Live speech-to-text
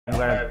I'm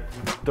gonna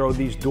throw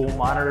these dual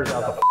monitors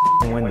out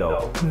the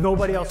window.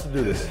 Nobody else will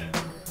do this.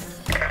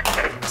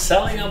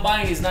 Selling and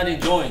buying is not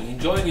enjoying.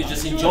 Enjoying is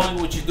just enjoying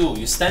what you do.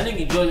 You're standing,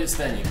 enjoy it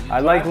standing.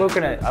 I like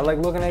looking at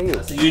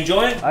you. So you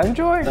enjoy it? I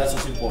enjoy it. That's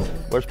what's important.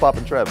 Where's Pop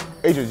and Trev?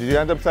 Adrian, did you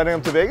end up sending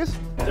them to Vegas?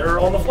 They're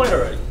on the flight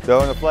already. They're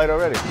on the flight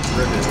already.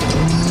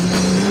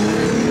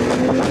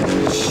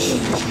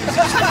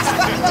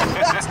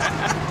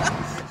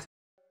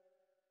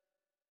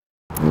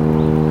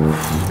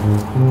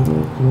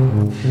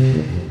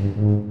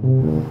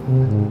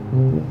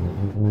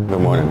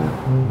 Good morning.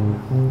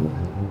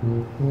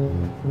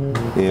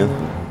 Ian,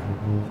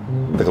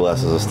 the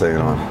glasses are staying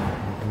on.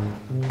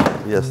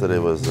 Yesterday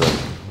was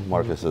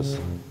Marcus's.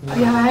 Oh,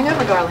 you have a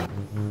hangover, darling?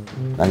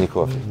 I need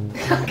coffee.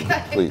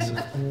 Okay. Please.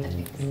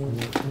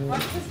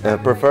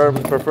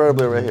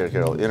 Preferably right here,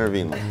 Carol.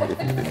 Intervene.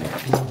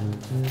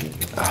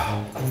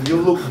 You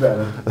look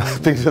better.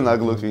 Things are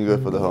not looking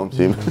good for the home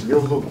team. You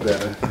look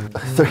better.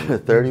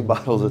 30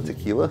 bottles of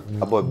tequila.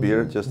 I bought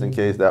beer just in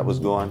case that was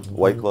gone.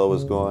 White Claw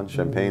was gone.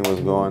 Champagne was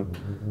gone.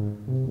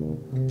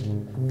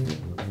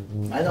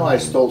 I know I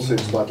stole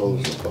 6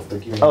 bottles of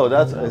tequila. Oh,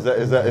 is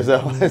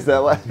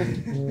that why?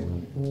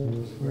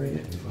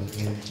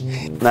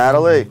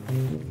 Natalie.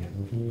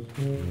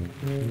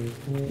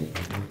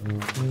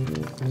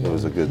 It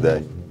was a good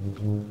day.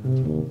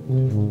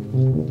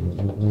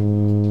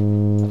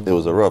 It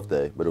was a rough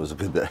day, but it was a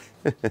good day.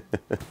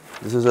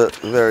 This is a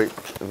very,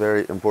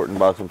 very important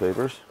box of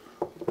papers.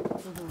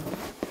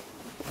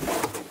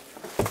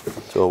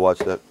 So a watch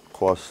that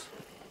costs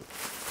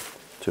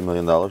 $2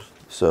 million.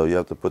 So you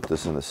have to put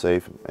this in the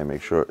safe and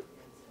make sure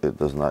it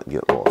does not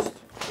get lost.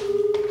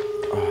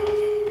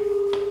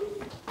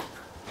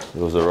 It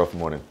was a rough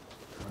morning.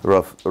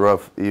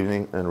 Rough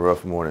evening and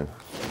rough morning.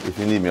 If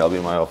you need me, I'll be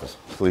in my office,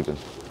 sleeping.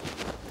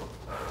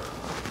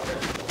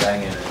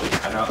 Bang energy.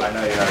 I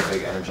know you're not a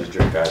big energy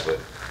drink guy, but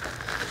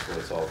that's what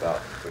it's all about.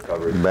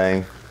 Recovery.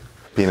 Bang,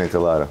 pina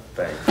colada.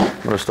 Bang.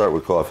 I'm gonna start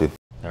with coffee.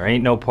 There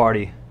ain't no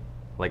party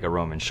like a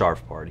Roman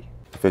Sharf party.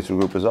 The Facebook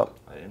group is up.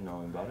 I didn't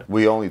know about it.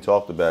 We only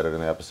talked about it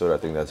in the episode. I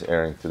think that's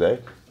airing today,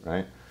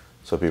 right?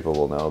 So people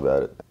will know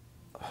about it.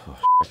 Oh,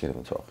 I can't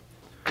even talk.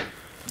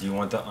 Do you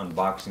want the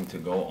unboxing to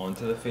go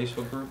onto the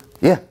Facebook group?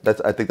 Yeah,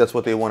 I think that's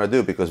what they want to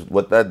do, because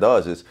what that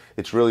does is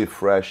it's really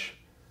fresh.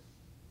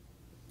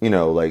 You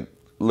know, like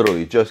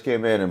literally just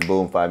came in and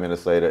boom, 5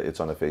 minutes later it's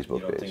on the Facebook You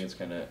don't page. think it's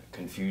gonna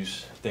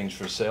confuse things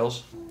for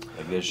sales?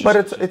 Like But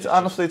it's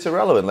honestly it's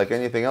irrelevant. Like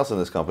anything else in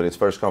this company, it's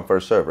first come,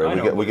 first serve,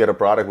 right? We get a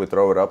product, we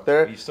throw it up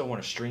there. You still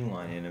want to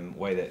streamline it in a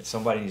way that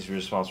somebody needs to be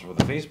responsible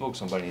for the Facebook,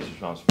 somebody needs to be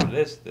responsible for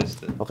this.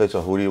 Okay, so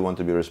who do you want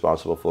to be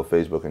responsible for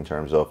Facebook in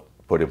terms of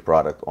putting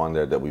product on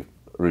there that we've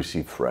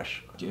received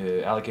fresh?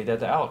 Allocate that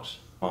to Alex.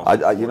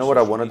 You know what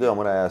I want to do? I'm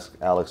going to ask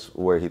Alex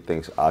where he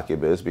thinks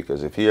Akib is,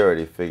 because if he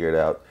already figured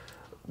out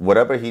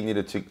whatever he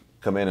needed to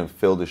come in and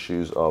fill the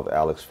shoes of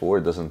Alex for,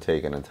 it doesn't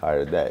take an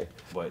entire day.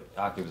 But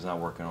Akib is not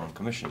working on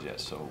commissions yet,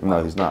 so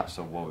no, he's not.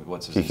 So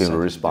what's his he incentive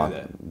can respond.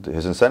 To do that?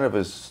 His incentive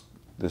is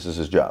this is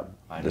his job.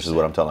 This is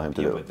what I'm telling him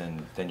to do. But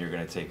then you're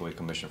going to take away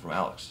commission from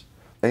Alex.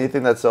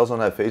 Anything that sells on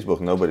that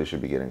Facebook, nobody should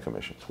be getting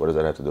commissions. What does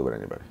that have to do with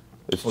anybody?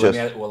 It's Well,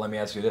 just. let me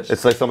ask you this.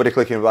 It's like somebody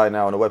clicking buy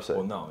now on the website.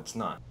 Well, no, it's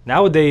not.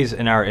 Nowadays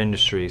in our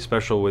industry,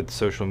 especially with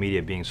social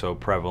media being so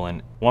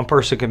prevalent, one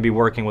person can be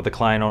working with a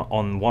client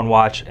on one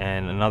watch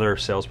and another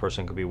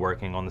salesperson could be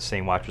working on the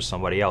same watch with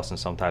somebody else, and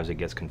sometimes it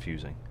gets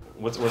confusing.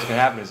 What's going to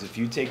happen is if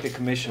you take the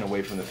commission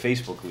away from the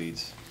Facebook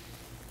leads,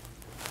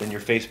 then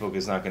your Facebook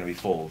is not going to be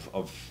full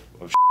of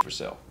for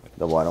sale.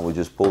 Then why don't we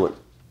just pull it?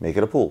 Make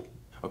it a pool.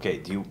 Okay,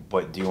 do you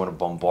want to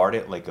bombard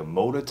it like a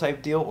Moda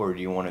type deal, or do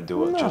you want to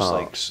do it just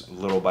like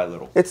little by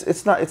little?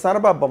 It's not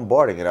about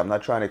bombarding it. I'm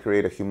not trying to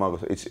create a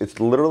humongous. It's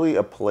literally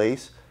a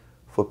place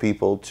for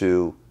people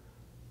to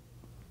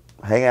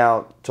hang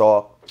out,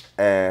 talk,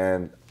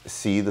 and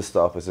see the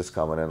stuff as it's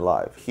coming in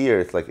live. Here,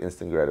 it's like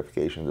instant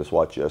gratification. This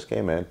watch just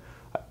came in.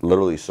 I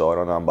literally saw it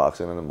on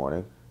unboxing in the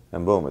morning,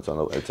 and boom, it's on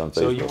Facebook.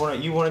 So you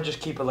want to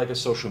just keep it like a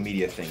social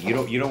media thing.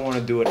 You don't want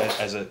to do it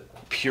as a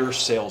pure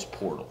sales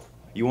portal.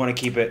 You want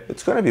to keep it.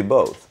 It's going to be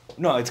both.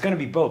 No, it's going to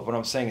be both. What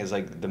I'm saying is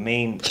like the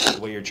main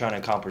what you're trying to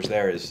accomplish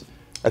there is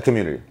a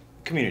community.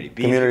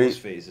 People's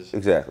phases.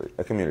 Exactly,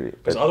 a community.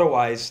 Because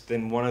otherwise,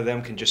 then one of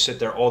them can just sit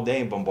there all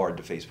day and bombard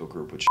the Facebook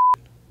group with shit.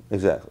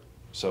 Exactly.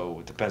 So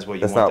it depends what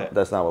you want.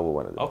 That's not what we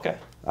want to do. Okay.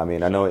 I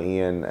mean, I know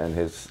Ian and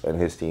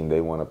his team,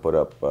 they want to put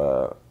up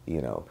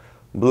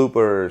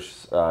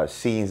bloopers,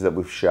 scenes that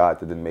we've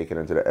shot that didn't make it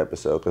into the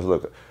episode. Because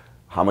look,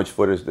 how much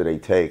footage do they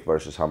take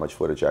versus how much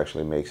footage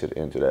actually makes it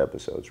into the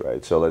episodes,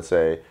 right? So let's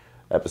say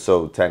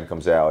episode 10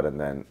 comes out,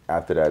 and then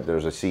after that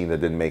there's a scene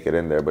that didn't make it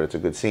in there, but it's a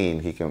good scene.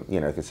 He can,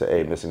 can say,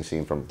 hey, missing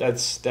scene from.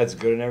 That's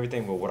good and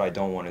everything, but what I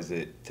don't want is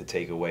it to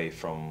take away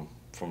from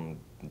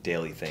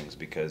daily things,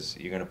 because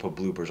you're gonna put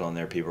bloopers on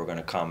there. People are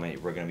gonna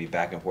comment. We're gonna be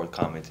back and forth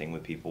commenting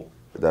with people.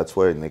 That's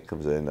where Nick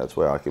comes in. That's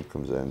where Akib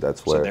comes in.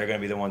 That's where. So they're gonna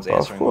be the ones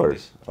answering.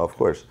 Of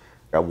course.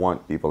 I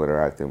want people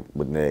interacting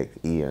with Nick,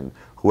 Ian,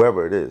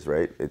 whoever it is,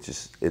 right? It's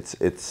just,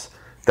 it's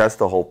that's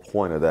the whole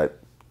point of that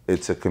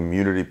it's a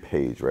community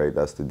page, right?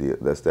 That's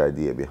the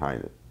idea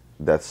behind it.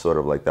 That's sort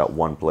of like that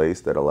one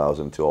place that allows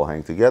them to all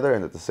hang together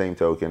and at the same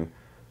token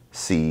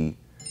see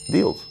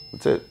deals.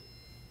 That's it.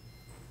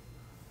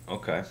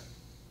 Okay.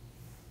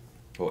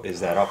 Well, is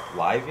that up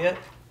live yet?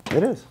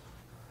 It is.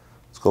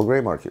 It's called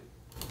Gray Market.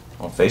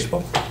 On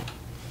Facebook?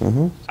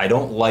 Mm-hmm. I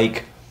don't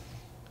like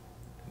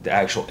the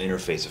actual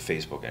interface of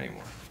Facebook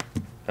anymore.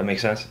 That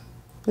makes sense?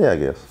 Yeah, I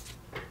guess.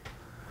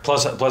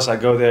 Plus, I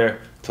go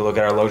there to look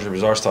at our luxury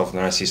bazaar stuff, and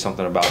then I see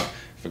something about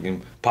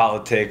freaking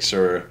politics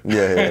or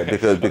Yeah,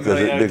 because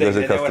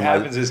it what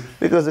happens is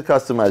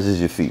customizes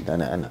your feet. I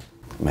know.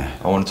 Man,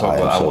 I want to talk I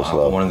am about. so I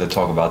slow. wanted to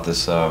talk about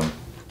this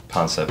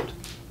concept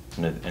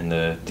and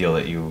the deal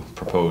that you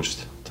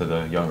proposed to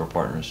the younger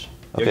partners.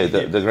 Okay,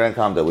 the Grand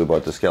Com that we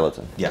bought, the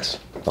skeleton. Yes.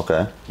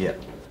 Okay. Yeah.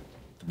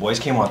 The boys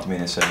came up to me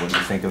and they said, "What do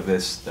you think of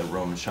this that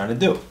Roman's trying to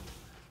do?"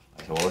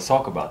 I said, "Well, let's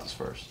talk about this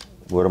first.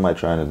 What am I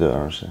trying to do? I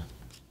don't understand.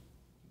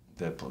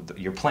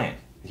 Your plan.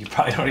 You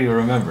probably don't even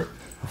remember.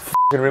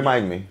 Can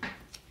remind me.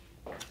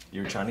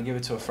 You were trying to give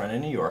it to a friend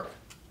in New York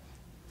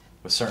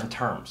with certain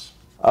terms.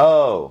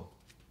 Oh,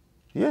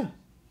 yeah.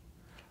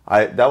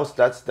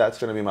 That's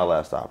gonna be my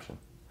last option.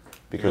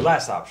 Your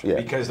last option, yeah.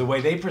 because the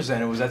way they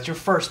presented was that's your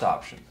first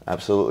option.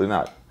 Absolutely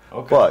not.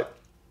 Okay. But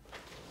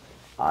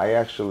I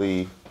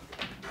actually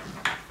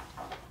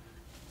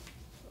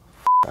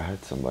I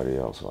had somebody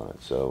else on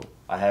it, so.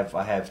 I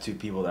have two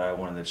people that I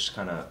wanted to just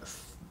kind of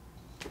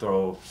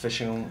throw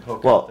fishing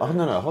hook. Well, out there.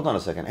 oh, no, hold on a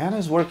second.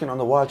 Anna's working on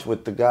the watch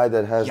with the guy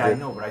that has. Yeah, the, I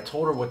know, but I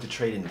told her what the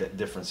trade-in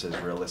difference is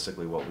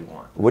realistically what we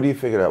want. What do you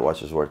figure that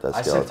watch is worth? That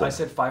skeleton. I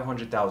said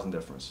 500,000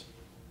 difference.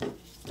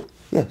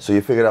 Yeah, so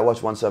you figured out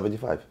watch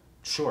 175.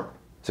 Sure.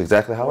 It's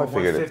exactly how Or I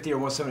figured 150 or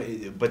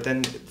 170, but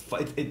then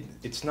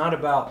it's not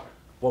about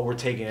what we're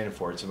taking in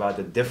for. It's about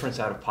the difference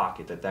out of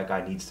pocket that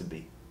guy needs to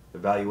be. The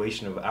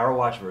valuation of our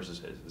watch versus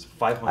his is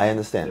 500. I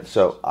understand. difference.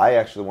 So I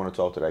actually want to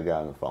talk to that guy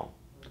on the phone.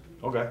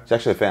 Okay. He's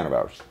actually a fan of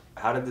ours.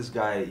 How did this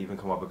guy even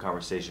come up with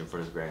conversation for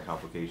this grand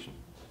complication?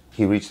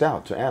 He reached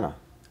out to Anna.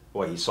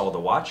 What, he saw the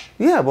watch?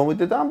 Yeah, when we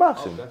did the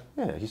unboxing. Okay.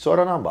 Yeah, he saw it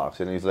on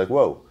unboxing and he's like,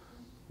 "Whoa,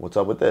 what's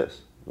up with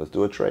this? Let's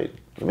do a trade."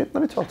 Let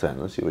me talk to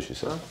Anna. Let's see what she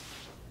says.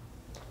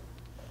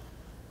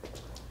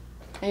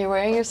 Are you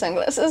wearing your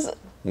sunglasses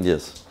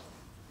Yes.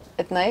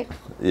 at night?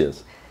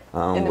 Yes.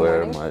 I'm In the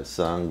wearing morning? my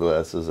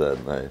sunglasses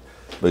at night.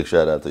 Big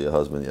shout out to your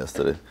husband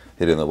yesterday.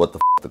 He didn't know what the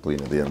to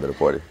clean at the end of the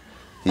party.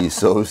 He's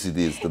so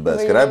OCD, it's the best.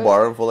 Were Can you I really?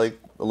 borrow him for like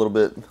a little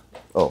bit?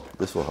 Oh,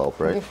 this will help,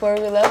 right? Before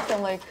we left,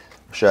 I'm like,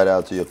 Shout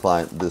out to your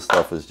client. This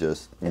stuff is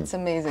just. it's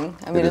amazing.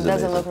 I mean, is it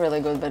doesn't amazing. look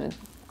really good, but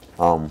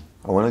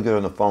I want to get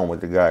on the phone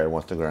with the guy who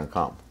wants the Grand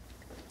Comp.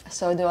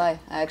 so do I.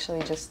 I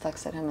actually just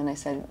texted him and I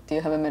said, "Do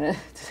you have a minute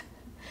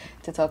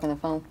to talk on the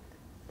phone?"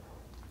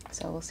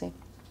 So we'll see.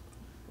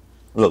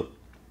 Look,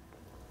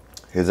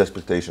 his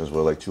expectations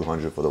were like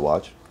 200 for the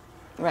watch.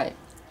 Right.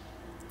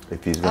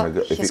 If he's gonna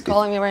go, if He's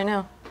calling me right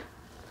now.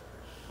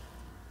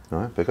 All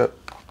right, pick up.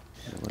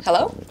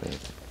 Hello?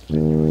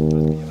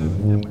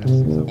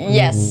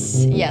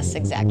 Yes,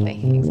 exactly.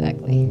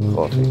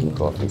 Coffee.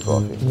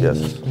 Yes,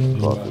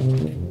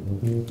 coffee.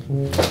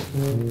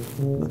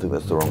 I think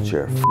that's the wrong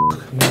chair.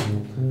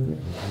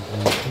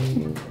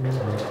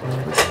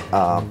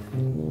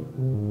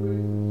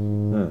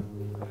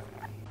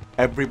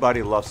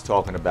 Everybody loves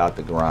talking about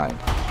the grind.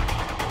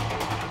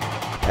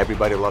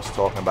 Everybody loves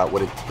talking about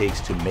what it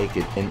takes to make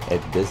it in a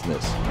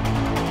business.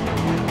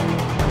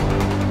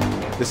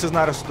 This is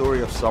not a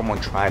story of someone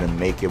trying to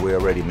make it. We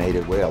already made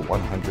it. We're a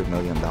 $100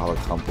 million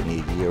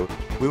company a year.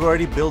 We've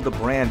already built a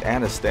brand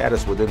and a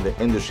status within the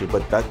industry,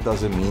 but that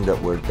doesn't mean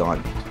that we're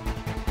done.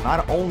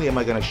 Not only am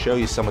I going to show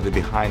you some of the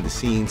behind the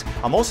scenes,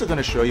 I'm also going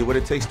to show you what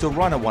it takes to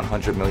run a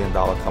 $100 million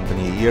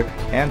company a year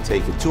and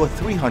take it to a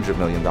 $300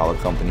 million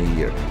company a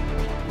year.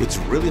 It's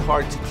really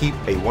hard to keep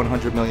a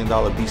 $100 million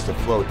beast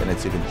afloat, and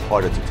it's even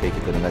harder to take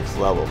it to the next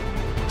level.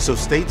 So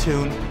stay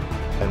tuned,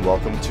 and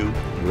welcome to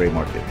Gray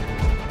Market.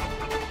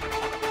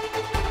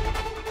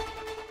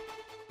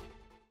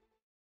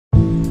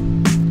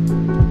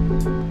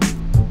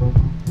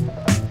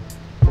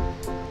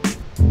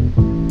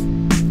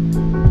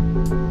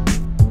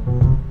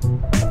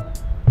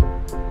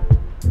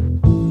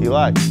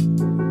 Eli,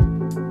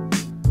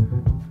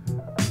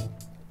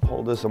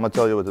 hold this. I'm gonna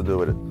tell you what to do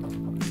with it.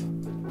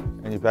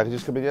 Any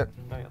packages come in yet?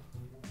 Not yet.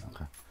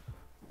 Okay.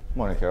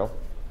 Morning, Carol.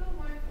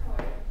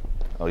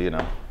 Oh, you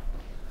know,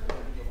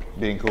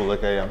 being cool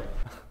like I am.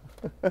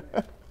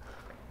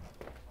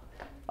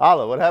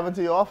 Ala, what happened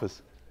to your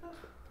office?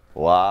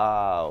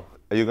 Wow.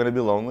 Are you gonna be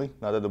lonely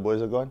now that the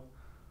boys are gone?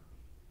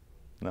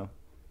 No?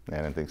 Yeah,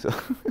 I didn't think so.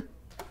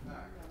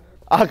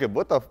 Akib,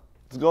 what the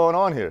what's going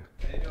on here?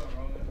 How you doing,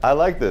 Roman? I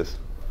like this.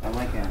 I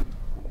like him.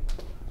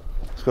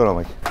 What's going on,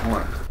 Mike?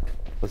 More.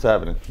 What's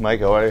happening? Mike,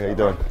 how are you? How you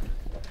doing?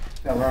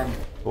 Hello.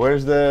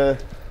 Where's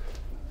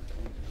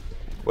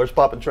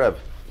Pop and Trev?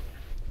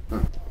 I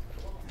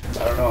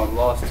don't know. I'm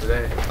lost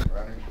today.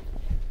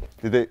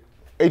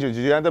 Adrian,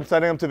 did you end up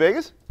sending them to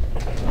Vegas?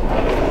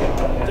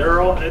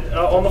 They're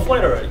on the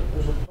flight already.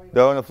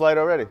 They're on the flight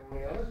already?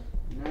 Yeah.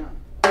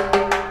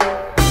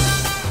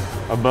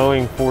 A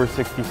Boeing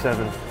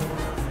 467.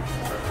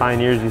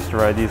 Pioneers used to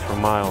ride these for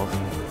miles.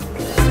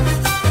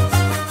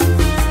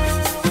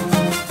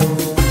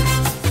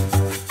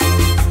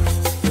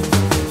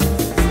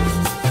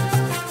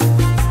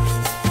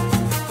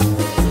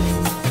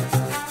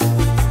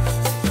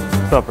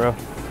 What's up, bro?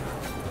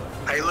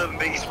 How you living,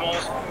 Biggie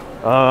Smalls?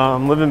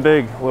 I'm living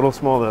big, a little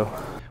small though.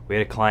 We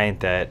had a client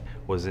that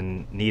was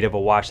in need of a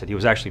watch that he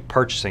was actually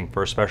purchasing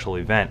for a special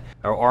event.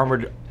 Our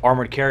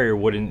armored carrier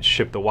wouldn't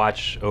ship the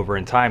watch over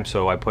in time,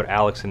 so I put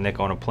Alex and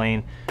Nick on a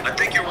plane. I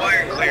think your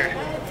wire cleared.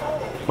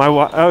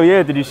 Oh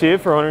yeah, did you see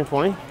it for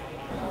 120?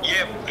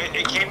 Yeah,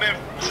 it came in,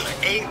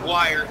 8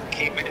 wire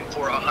came in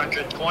for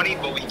 120,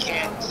 but we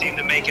can't seem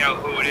to make out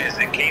who it is.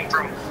 It came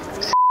from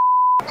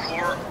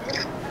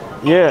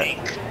Yeah,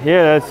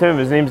 that's him.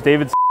 His name's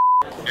David.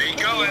 There you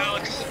go,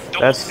 Alex.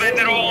 Don't spend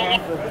it all on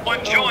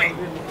one joint.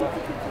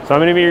 So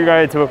I'm gonna meet your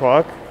guy at 2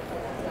 o'clock.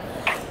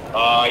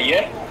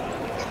 Yeah.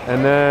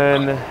 And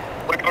then.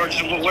 Or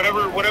just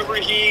whatever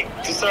he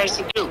decides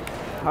to do.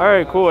 All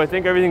right, cool. I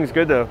think everything's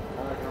good though.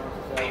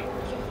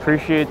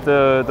 Appreciate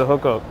the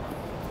hookup.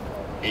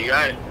 You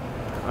got it.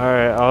 All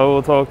right, I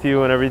will talk to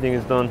you when everything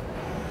is done.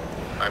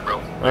 All right, bro.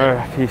 All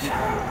right, peace.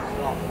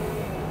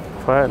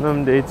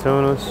 Platinum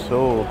Daytona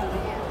sold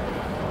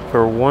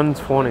for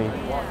 120.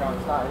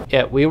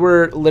 Yeah, we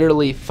were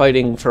literally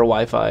fighting for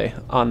Wi-Fi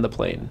on the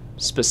plane,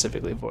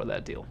 specifically for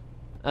that deal.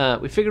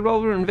 We figured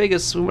while we were in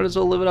Vegas, we might as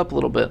well live it up a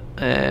little bit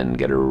and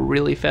get a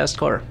really fast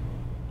car.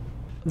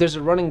 There's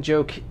a running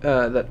joke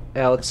that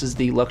Alex is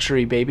the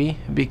luxury baby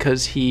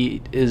because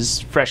he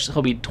is fresh.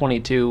 He'll be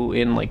 22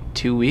 in like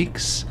 2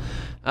 weeks.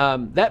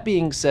 That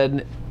being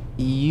said,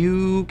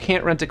 you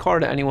can't rent a car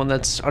to anyone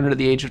that's under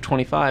the age of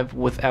 25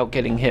 without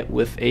getting hit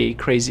with a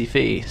crazy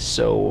fee.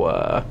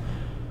 So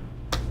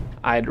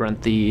I'd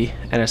rent the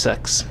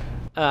NSX.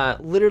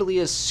 Literally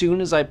as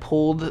soon as I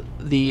pulled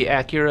the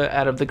Acura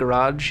out of the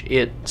garage,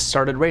 it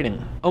started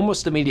raining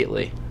almost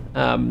immediately.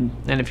 And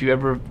if you've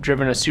ever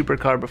driven a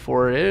supercar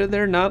before,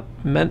 they're not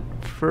meant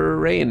for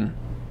rain.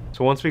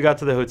 So once we got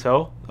to the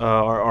hotel,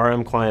 our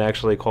RM client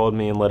actually called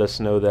me and let us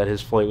know that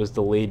his flight was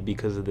delayed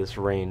because of this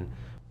rain.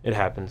 It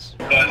happens.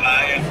 But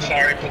I am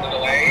sorry for the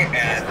delay,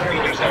 and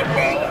you do so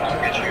well.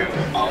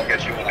 I'll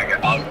get you when I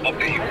get. I'll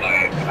update you when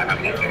I have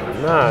an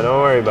update. Nah, don't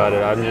worry about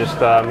it. I'm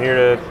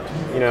here to,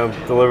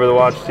 deliver the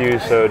watch to you.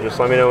 So just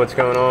let me know what's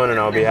going on, and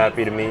I'll be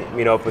happy to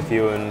meet up with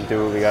you and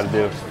do what we got to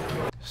do.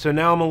 So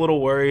now I'm a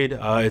little worried.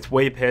 It's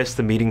way past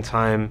the meeting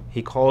time.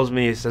 He calls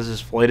me. He says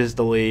his flight is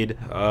delayed.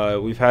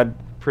 We've had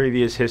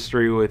previous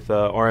history with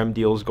RM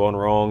deals going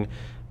wrong.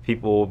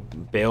 People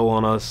bail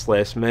on us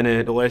last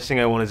minute. The last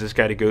thing I want is this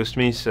guy to ghost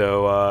me,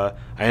 so I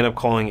end up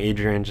calling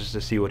Adrian just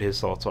to see what his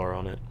thoughts are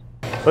on it.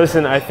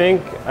 Listen, I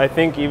think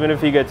even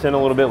if he gets in a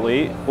little bit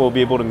late, we'll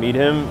be able to meet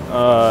him.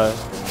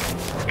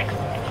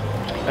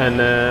 And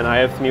then I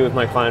have to meet with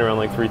my client around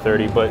like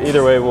 3:30. But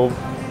either way,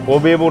 we'll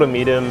be able to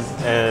meet him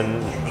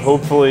and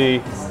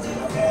hopefully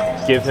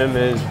give him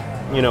his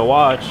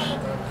watch.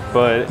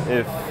 But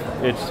if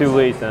it's too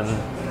late, then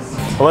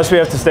unless we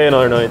have to stay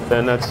another night,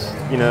 then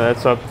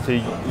that's up to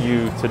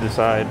you to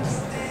decide.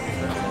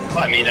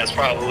 I mean, that's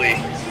probably.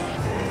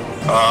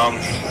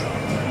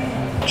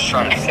 Just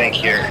trying to think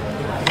here.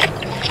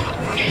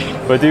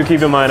 But do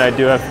keep in mind, I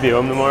do have to be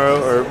home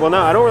tomorrow. Or well,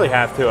 no, I don't really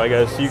have to. I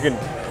guess you can,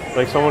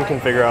 someone can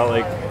figure out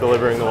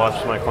delivering the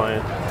watch to my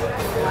client,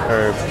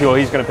 or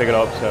he's gonna pick it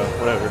up. So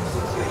whatever.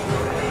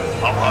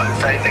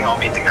 If anything, I'll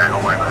meet the guy.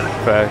 Don't worry about it.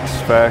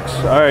 Facts.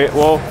 All right.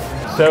 Well,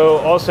 so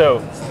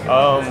also,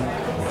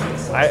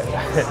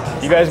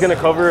 you guys gonna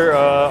cover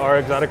our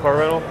exotic car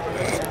rental?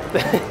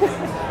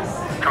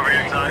 Cover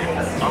your exotic?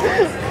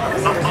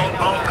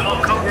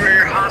 I'll cover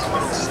your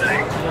hospital stay.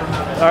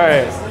 All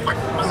right.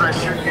 Was I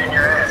shooting you in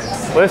your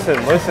ass? Listen.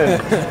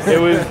 It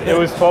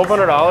was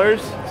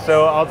 $1,200,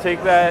 so I'll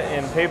take that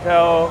in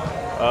PayPal.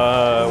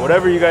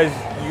 Whatever you guys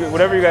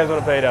want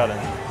to pay it out in.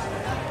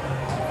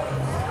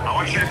 I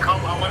want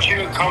you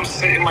to come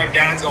sit in my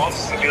dad's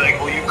office and be like,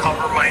 will you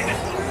cover my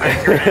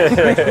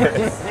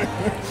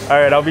All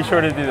right, I'll be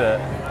sure to do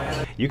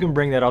that. You can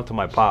bring that up to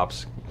my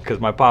pops, because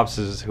my pops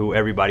is who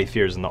everybody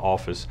fears in the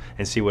office,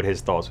 and see what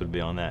his thoughts would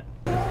be on that.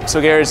 So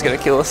Gary's gonna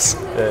kill us.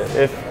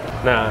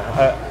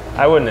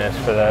 I wouldn't ask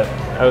for that.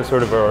 I was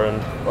sort of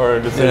our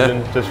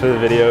decision just for the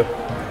video.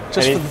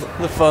 Just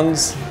for the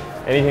funds.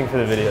 Anything for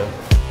the video.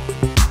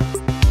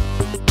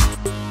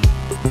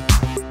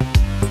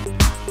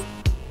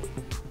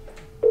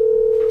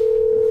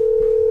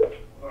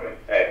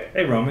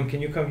 Hey Roman,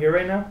 can you come here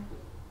right now?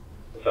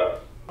 What's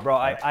up? Bro,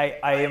 I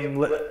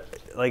am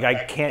I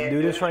can't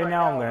do this right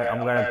now. I'm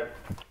gonna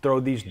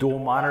throw these dual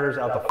monitors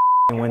out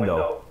the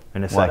window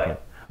in a second.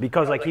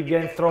 Because I keep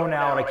getting thrown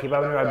out. I've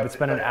been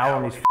spending an hour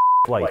on these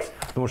flights.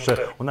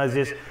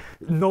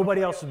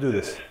 Nobody else will do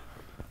this.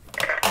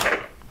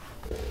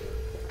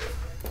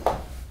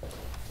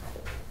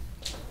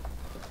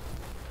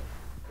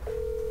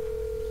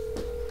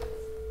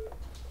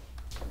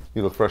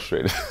 You look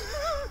frustrated.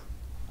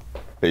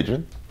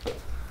 Adrian?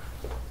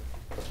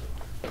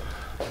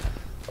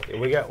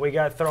 we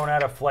got thrown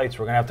out of flights.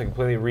 We're gonna have to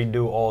completely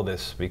redo all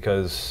this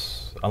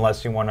because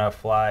unless you want to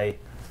fly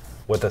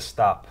with a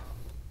stop.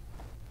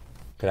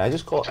 Can I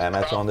just call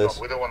Amex on this?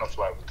 We don't want to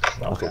fly with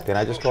this. Okay, can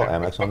I just call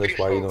Amex on this?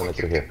 Why are you doing it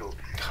through here?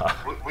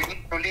 We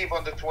need to leave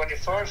on the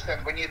 21st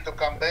and we need to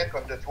come back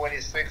on the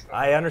 26th.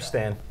 I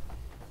understand.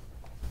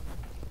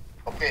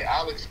 Okay,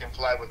 Alex can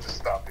fly with the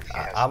stop if he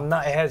has. I'm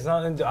not. It has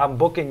nothing to. I'm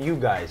booking you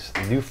guys.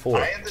 You four.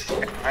 I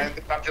understand.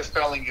 I'm just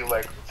telling you,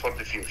 like, for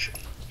the future.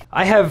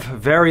 I have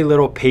very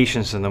little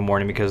patience in the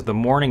morning because the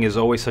morning is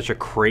always such a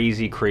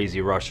crazy, crazy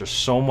rush. There's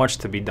so much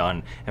to be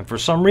done. And for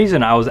some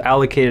reason, I was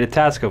allocated a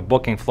task of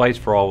booking flights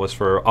for all of us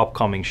for an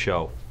upcoming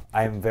show.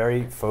 I am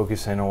very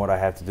focused in on what I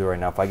have to do right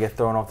now. If I get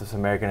thrown off this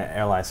American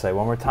Airlines site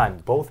one more time,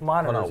 both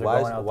monitors are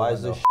going out. Why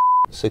is this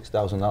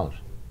 $6,000?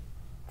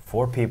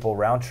 4 people,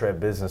 round trip,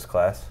 business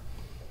class.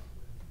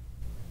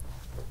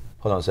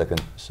 Hold on a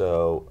second.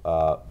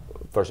 So,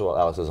 first of all,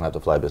 Alex doesn't have to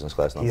fly business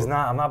class. He's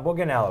not. I'm not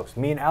booking Alex.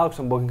 Me and Alex,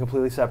 I'm booking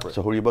completely separate.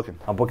 So who are you booking?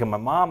 I'm booking my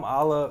mom,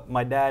 Ala,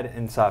 my dad,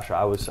 and Sasha.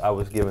 I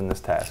was given this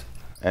task.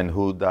 And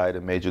who died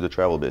and made you the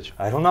travel bitch?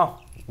 I don't know.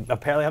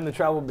 Apparently, I'm the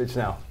travel bitch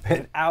now.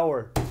 An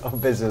hour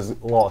of business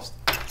lost.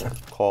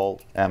 Call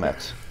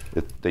Amex.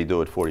 They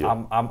do it for you.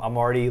 I'm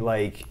already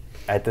like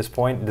at this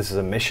point. This is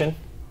a mission,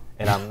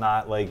 and I'm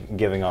not like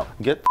giving up.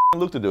 Get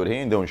Luke to do it. He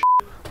ain't doing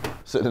shit.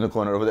 Sitting in the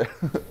corner over there.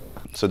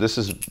 So this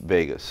is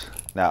Vegas.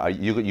 Now, are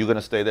you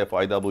gonna stay there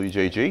for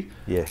IWJG?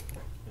 Yeah.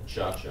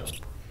 Shot show.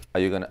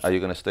 Are you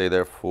gonna stay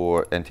there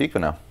for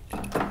Antigua now?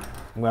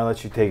 I'm gonna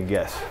let you take a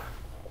guess.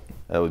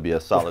 That would be a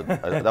solid.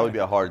 That would be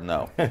a hard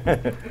no.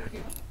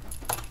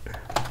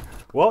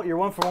 Well, you're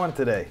 1 for 1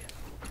 today.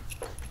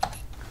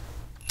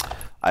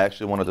 I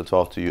actually wanted to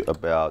talk to you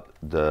about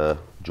the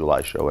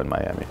July show in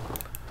Miami.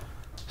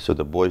 So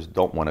the boys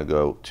don't want to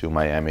go to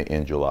Miami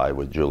in July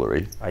with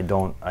jewelry. I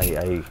don't.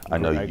 I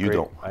know you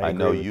don't. I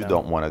know you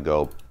don't want to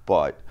go,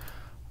 but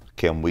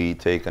can we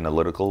take an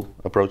analytical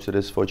approach to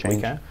this for a change?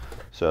 We can.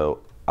 So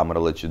I'm gonna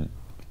let you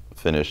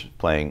finish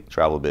playing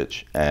Travel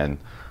Bitch, and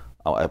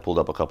I pulled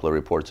up a couple of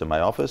reports in my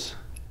office.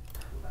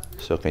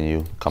 So can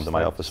you come to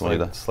my office when you're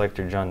done? Select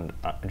your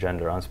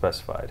gender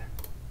unspecified.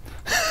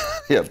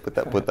 Yeah, put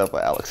that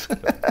for Alex.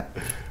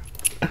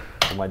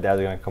 So my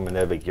dad's gonna come in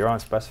there, like, you're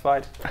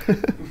unspecified.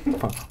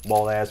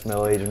 Bald ass,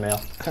 middle-aged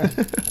male.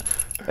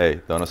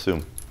 Hey, don't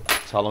assume.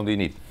 So how long do you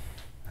need?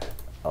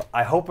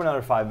 I hope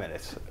another 5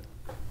 minutes.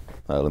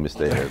 Let me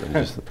stay here. Let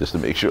me just to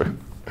make sure.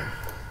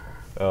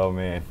 Oh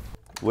man.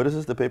 What is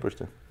this? The papers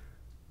to?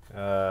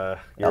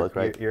 Alec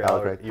Craig. You're Alec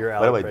Alec. Craig. You're By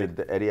the Alec way, Craig.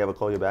 did Eddie ever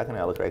call you back on the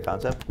Alec Craig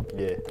concept?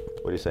 Yeah.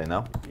 What do you say?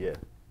 No. Yeah.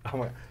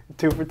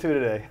 2 for 2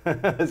 today.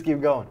 Let's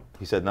keep going.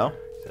 He said no.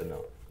 He said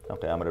no.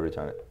 Okay, I'm gonna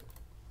return it.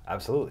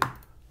 Absolutely.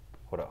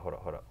 Hold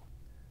up.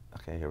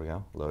 Okay, here we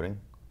go. Loading.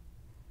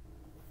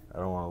 I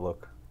don't want to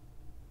look.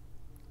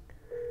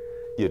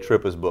 Your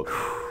trip is booked.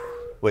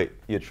 Wait,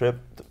 your trip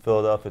to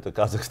Philadelphia to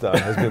Kazakhstan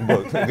has been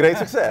booked. Great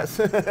success.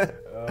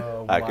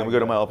 All right, can we go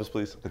to my office,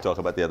 please? We can talk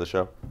about the other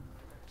show.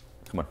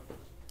 Come on.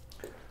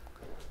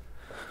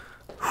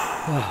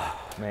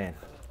 Man,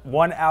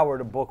 1 hour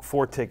to book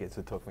 4 tickets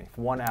it took me.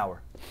 1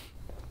 hour.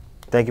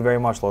 Thank you very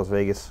much, Las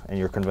Vegas, and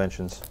your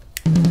conventions.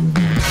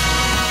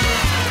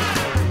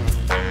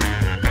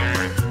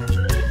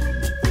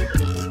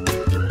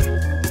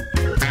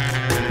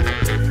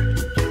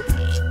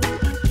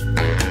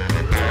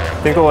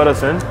 Think they'll let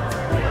us in?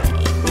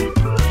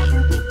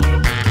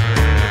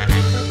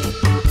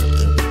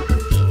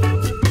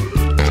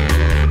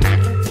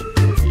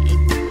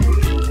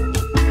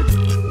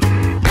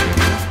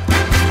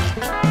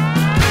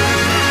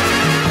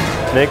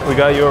 Nick, we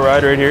got you a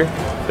ride right here.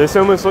 This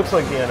almost looks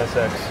like the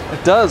NSX.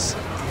 It does.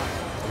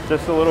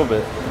 Just a little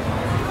bit.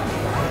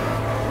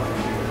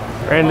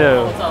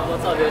 Brando.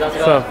 What's up, dude? How's it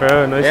What's up,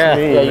 bro? Nice to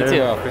meet you. Yeah, you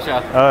too, for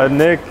sure.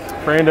 Nick,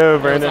 Brando.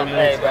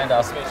 Hey,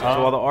 Brando.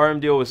 So while the RM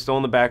deal was still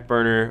in the back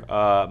burner,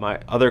 my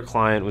other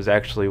client was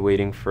actually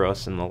waiting for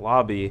us in the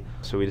lobby,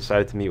 so we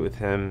decided to meet with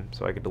him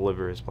so I could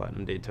deliver his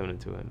Platinum Daytona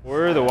to him.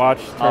 The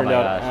watch turned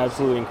out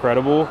absolutely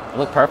incredible. It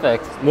looked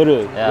perfect.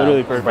 Literally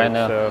perfect. Brand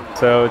new.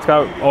 So it's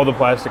got all the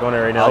plastic on it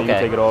right now. Okay. You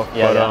can take it off.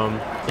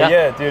 Yeah,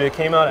 yeah, dude, it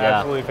came out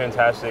absolutely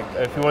fantastic.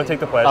 If you want to take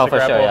the plastic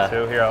wrap off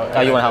too, here.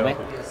 You want to help me?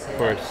 Of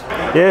course.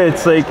 Yeah,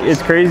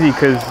 it's crazy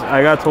because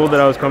I got told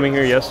that I was coming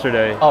here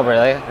yesterday. Oh,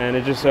 really? And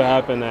it just so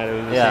happened that it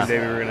was the same day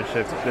we were going to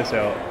ship this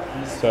out.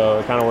 So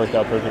it kind of worked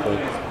out perfectly.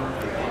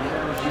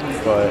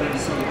 But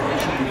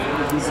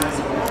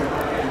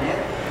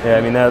yeah,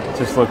 I mean, that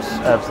just looks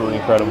absolutely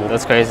incredible.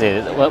 That's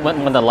crazy.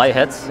 When the light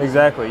hits?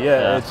 Exactly,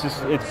 yeah.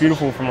 It's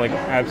beautiful from like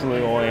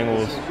absolutely all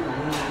angles.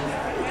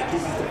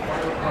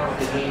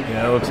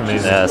 Yeah, it looks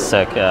amazing. Yeah,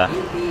 sick, yeah.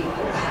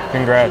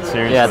 Congrats,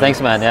 seriously. Yeah,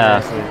 thanks, man.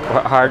 Yeah,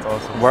 hard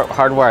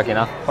work, you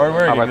know. Hard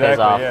work, exactly. Pays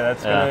off.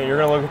 Yeah, you're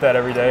gonna look at that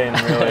every day and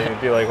really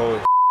be like, holy,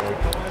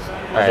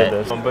 I did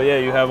this. But yeah,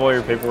 you have all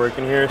your paperwork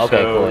in here. Okay,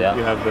 so cool. Yeah.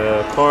 You have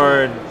the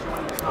card.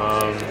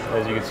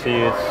 As you can see,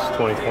 it's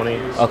 2020.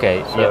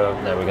 Okay. So,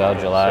 there we go.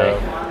 July.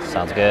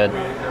 Sounds good.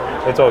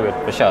 It's all good.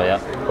 For sure, yeah.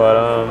 But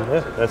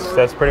yeah,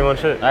 that's pretty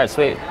much it. All right,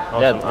 sweet.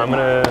 Awesome. Yeah. I'm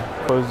gonna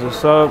close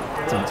this up.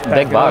 It's a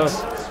big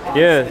box.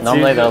 Yeah.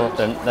 Normally they're a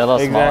little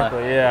exactly, smaller.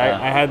 Exactly. Yeah.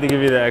 I had to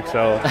give you the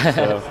XL.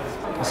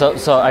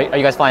 So are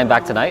you guys flying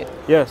back tonight?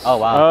 Yes. Oh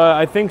wow.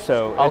 I think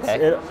so. Okay.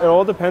 It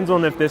all depends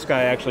on if this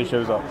guy actually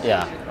shows up.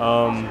 Yeah.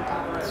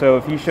 So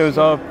if he shows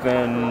up,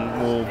 then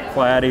we'll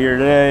fly out of here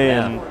today,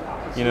 and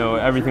you know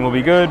everything will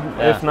be good.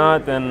 Yeah. If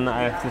not, then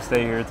I have to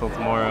stay here till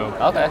tomorrow.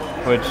 Okay.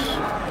 Which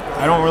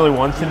I don't really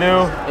want to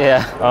do.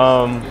 Yeah.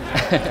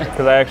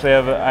 Because I actually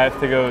have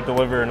to go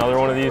deliver another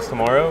one of these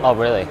tomorrow. Oh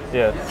really?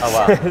 Yeah. Oh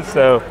wow.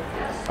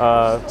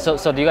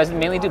 So do you guys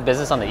mainly do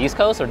business on the East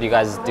Coast, or do you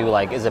guys do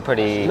like, is it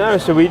pretty? No,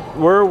 so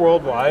we're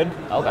worldwide.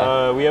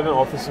 Okay. We have an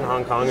office in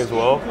Hong Kong as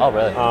well. Oh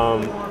really?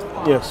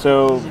 Yeah.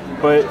 So,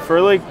 but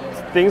for like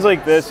things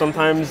like this,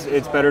 sometimes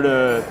it's better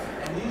to,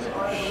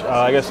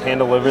 I guess, hand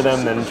deliver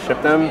them than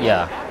ship them.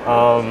 Yeah.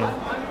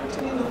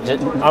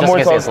 Just in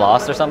case it's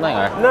lost or something,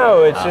 or?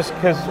 No, it's just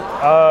because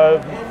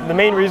the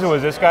main reason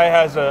was this guy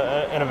has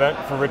an event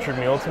for Richard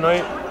Mille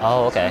tonight.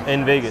 Oh, okay.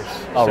 In Vegas.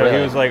 Oh, so really?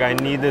 he was like, I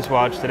need this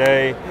watch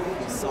today.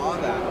 I saw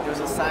that. There's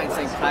a sign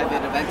saying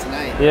private event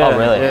tonight. Yeah. Oh,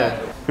 really? Yeah.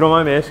 If you don't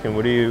mind me asking,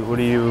 what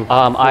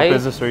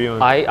business are you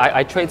in?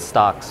 I trade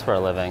stocks for a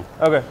living.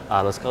 Okay.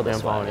 Let's go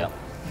this one. Yeah.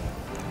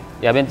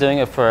 Yeah, I've been doing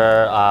it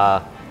for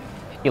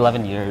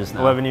 11 years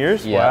now. 11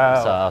 years? Yeah.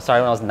 Wow. So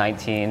started when I was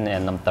 19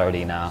 and I'm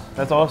 30 now.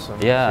 That's awesome.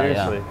 Yeah.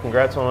 Seriously. Yeah.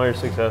 Congrats on all your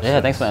success.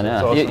 Yeah, thanks man.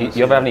 Yeah. Awesome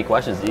You ever have any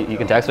questions, you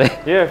can text me.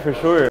 Yeah, for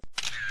sure.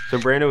 So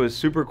Brando is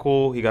super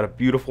cool. He got a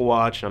beautiful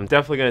watch. I'm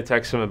definitely going to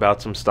text him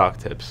about some stock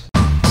tips.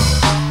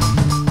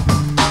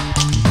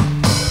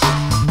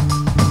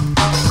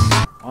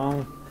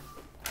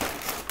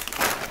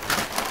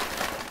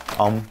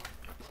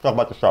 Let's talk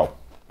about the show.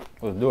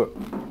 Let's do it.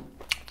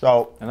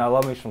 So, and I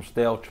love me some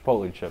stale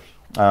Chipotle chips.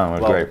 Oh,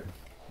 that's great.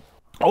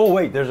 Oh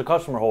wait, there's a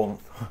customer holding.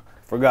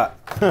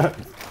 Forgot.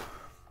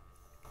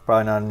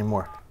 Probably not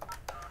anymore.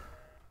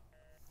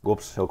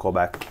 Whoops, he'll call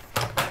back.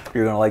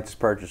 You're gonna like this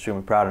purchase. You're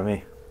gonna be proud of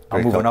me.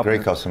 I'm moving up.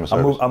 Great customer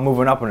service. I'm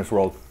moving up in this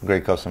world.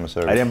 Great customer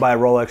service. I didn't buy a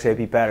Rolex,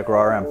 AP Patek,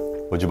 or RM.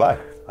 What'd you buy?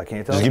 I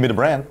can't tell Just you. give me the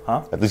brand.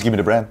 Huh? At least give me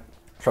the brand.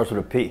 Starts with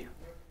a P.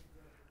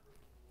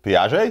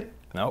 Piaget?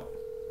 Nope.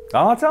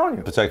 I'm not telling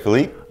you. Patek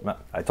Philippe? No,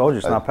 I told you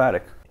it's not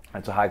Patek.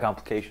 That's a high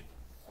complication.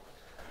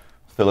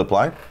 Philip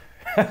Line?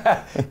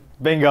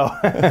 Bingo.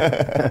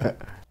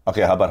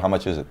 Okay, how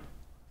much is it?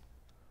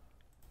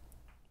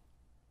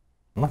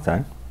 I'm not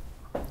saying.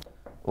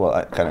 Well,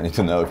 I kind of need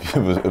to know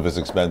if it's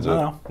expensive.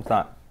 No, it's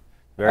not.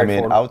 Very I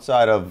mean, affordable.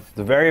 outside of It's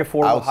a very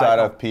affordable. outside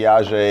of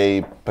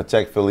Piaget,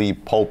 Patek Philippe,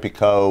 Paul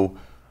Picot,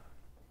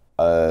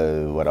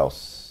 what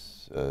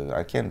else?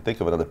 I can't think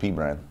of another P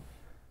brand.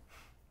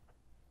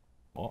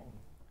 Well,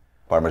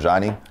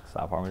 Parmigiani? it's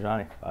not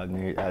Parmigiani.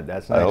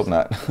 That's nice. I hope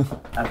not.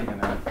 I think I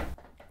know.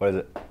 What is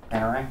it?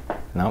 Panerai?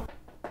 Nope.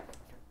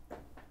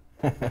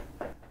 I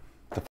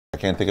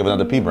can't think of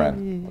another P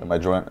brand. Am I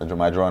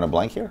drawing a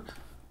blank here?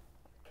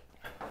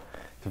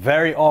 It's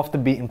very off the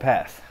beaten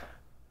path.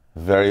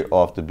 Very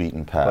off the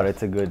beaten path. But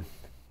it's a good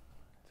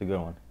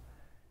one.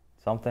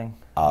 Something.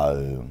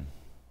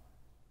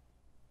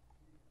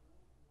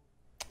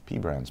 P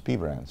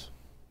brands.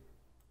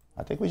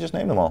 I think we just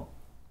named them all.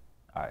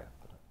 All right.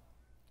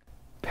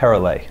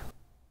 Perolé.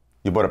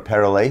 You bought a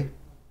Perolé?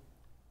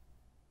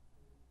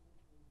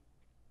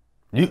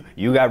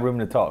 You got room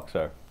to talk,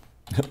 sir.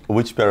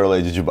 Which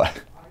Perolé did you buy?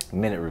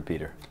 Minute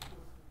repeater.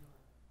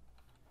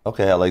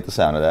 Okay, I like the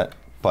sound of that.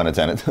 Pun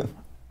intended.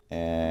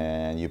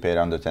 And you paid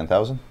under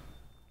 10,000?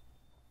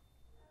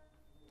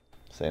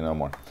 Say no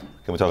more.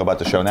 Can we talk about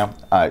the show now?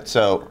 All right,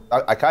 so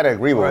I kind of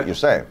agree with what you're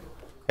saying.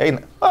 Hey,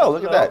 oh,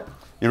 look at that.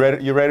 You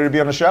ready to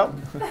be on the show?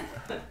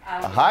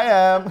 Hi,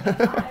 Am.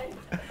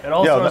 It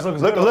also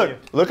looks good on you.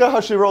 Look at how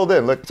she rolled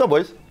in. Look, what's up,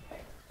 boys?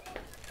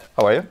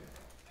 How are you?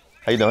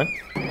 How you doing?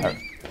 All right.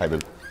 Hi,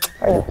 baby.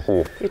 All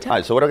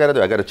right, so what I got to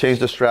do? I got to change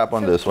the strap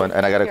on this one,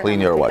 and I got to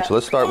clean your watch. So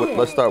let's start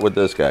with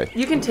this guy.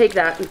 You can take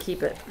that and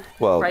keep it.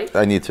 Well, right?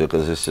 I need to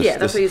because it's just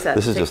that's what you said.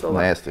 This is Takes just a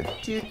while. nasty.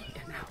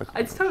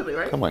 It's totally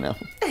right. Come on now.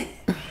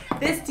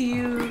 This do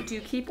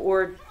you keep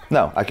or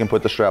No, I can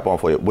put the strap on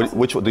for you.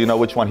 Which do you know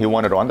which one he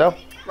wanted on though?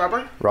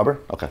 rubber? Rubber?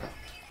 Okay.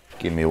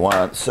 Give me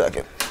 1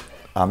 second.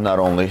 I'm not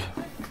only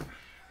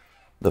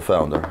the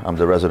founder, I'm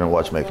the resident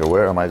watchmaker.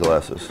 Where are my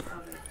glasses?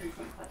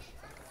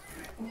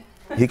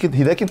 They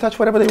can touch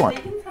whatever they want.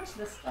 They can touch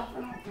this stuff.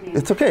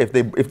 It's okay.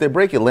 If they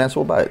break it, Lance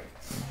will buy it.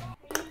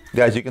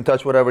 Guys, you can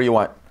touch whatever you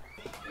want.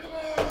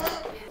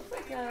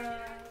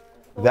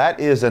 That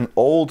is an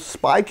old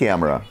spy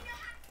camera.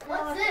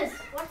 What's this?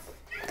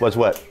 What's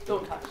what?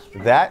 Don't touch.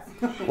 That?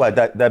 What?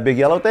 That big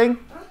yellow thing?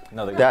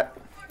 No, the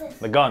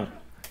gun.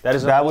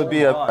 That would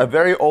be a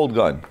very old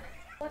gun.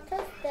 What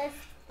does this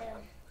do?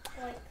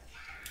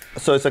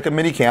 So it's like a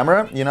mini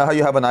camera. You know how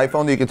you have an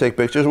iPhone that you can take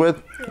pictures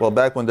with? Well,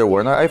 back when there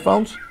were no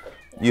iPhones,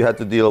 you had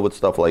to deal with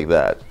stuff like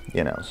that.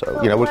 You know,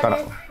 so you know what kind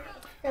of.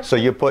 So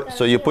you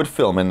put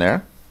film in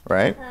there,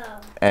 right?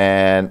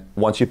 And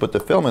once you put the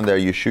film in there,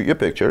 you shoot your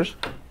pictures.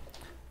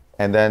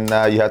 And then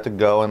you have to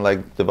go and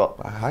like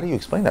develop. How do you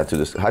explain that to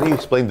this? How do you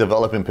explain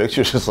developing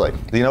pictures? It's like,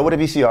 do you know what a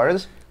VCR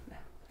is?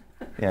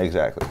 Yeah,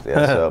 exactly.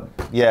 Yeah, so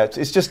yeah,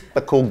 it's just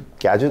a cool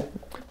gadget.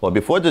 Well,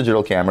 before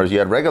digital cameras, you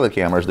had regular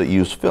cameras that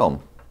used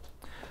film,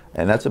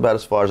 and that's about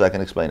as far as I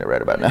can explain it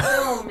right about now.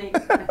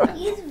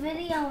 He's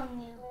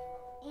videoing you,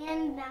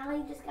 and now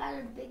he just got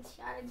a big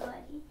shot of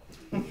Buddy.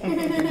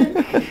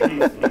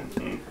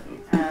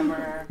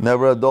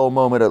 Never a dull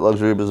moment at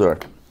Luxury Bazaar.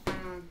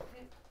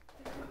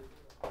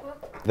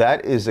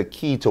 That is a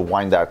key to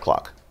wind that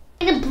clock.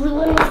 The blue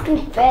one was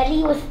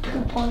confetti with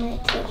poop on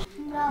it too.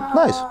 No.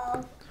 Nice.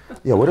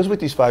 Yeah, what is with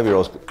these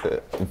 5-year-olds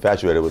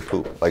infatuated with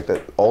poop? Like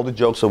that, all the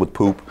jokes are with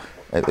poop.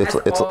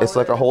 It's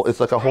like a whole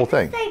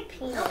thing.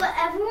 No, but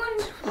everyone.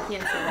 You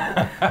can't say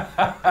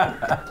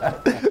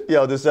that.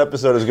 Yo, this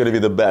episode is going to be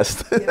the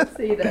best. You can't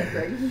say that,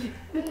 Greg.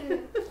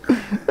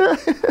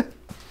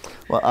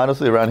 Well,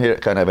 honestly, around here,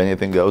 kind of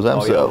anything goes.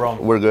 So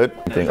we're good.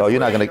 Oh, you're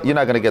not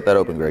gonna get that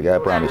open, Greg. I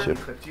promise you.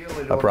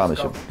 I promise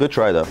you. Good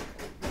try though.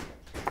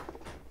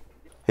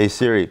 Hey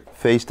Siri,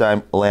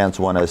 FaceTime Lance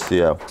 1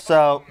 SCO.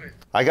 So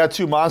I got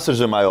 2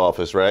 monsters in my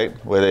office, right?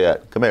 Where they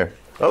at? Come here.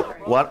 Oh,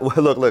 one,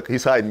 look,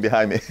 he's hiding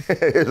behind me.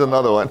 Here's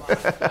another one.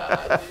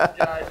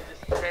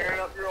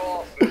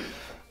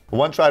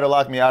 One tried to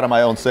lock me out of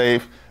my own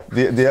safe.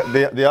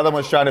 The other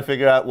one's trying to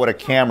figure out what a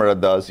camera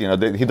does. You know,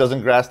 he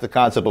doesn't grasp the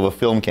concept of a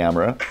film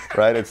camera,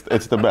 right?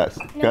 It's the best.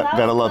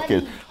 Gotta love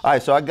kids. All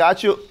right, so I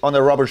got you on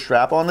the rubber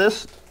strap on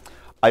this.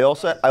 I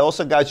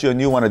also got you a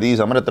new one of these.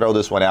 I'm gonna throw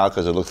this one out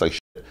because it looks like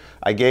shit.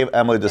 I gave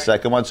Emily the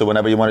second one, so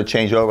whenever you want to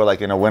change over,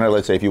 like in a winter,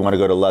 let's say if you want to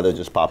go to leather,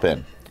 just pop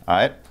in. All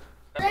right.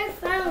 I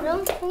found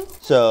them.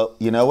 So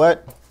you know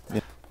what?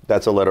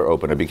 That's a letter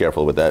opener. Be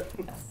careful with that.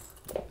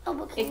 Oh,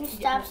 but can you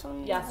stop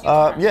some? Yes.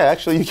 Yeah,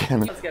 actually you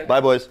can.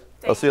 Bye, boys.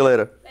 I'll see you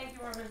later. Thank you,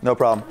 Robin. No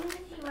problem.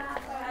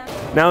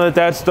 Now that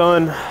that's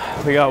done,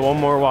 we got one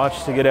more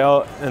watch to get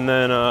out, and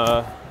then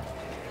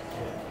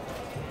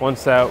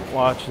once that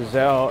watch is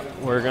out,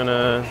 we're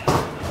gonna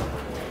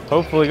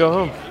hopefully go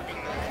home.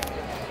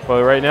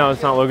 But right now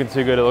it's not looking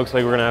too good. It looks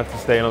like we're gonna have to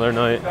stay another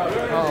night.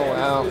 Oh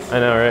wow. I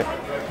know, right?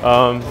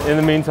 In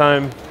the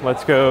meantime,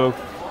 let's go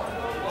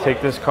take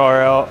this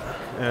car out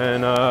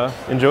and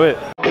enjoy it.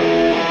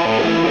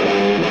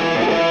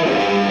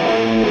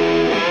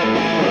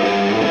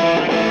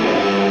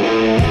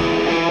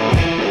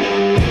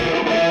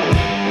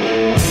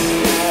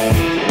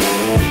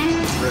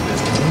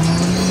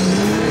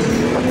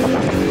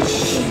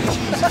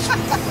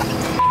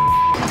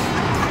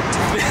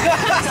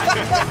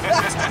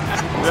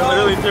 They're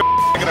literally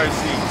in our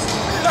seats.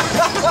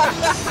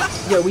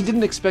 Yeah, we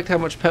didn't expect how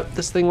much pep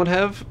this thing would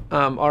have.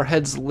 Our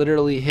heads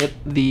literally hit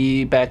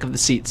the back of the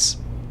seats,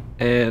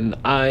 and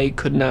I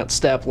could not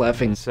stop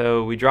laughing.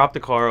 So we dropped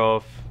the car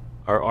off.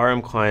 Our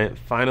RM client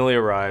finally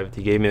arrived.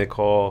 He gave me the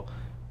call.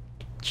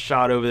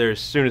 Shot over there as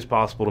soon as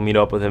possible to meet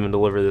up with him and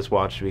deliver this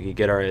watch so we could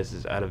get our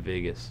asses out of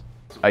Vegas.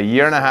 A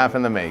year and a half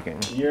in the making.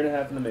 A year and a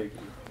half in the making.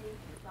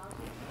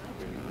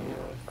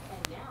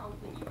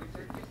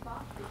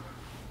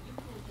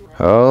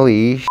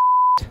 Holy shit.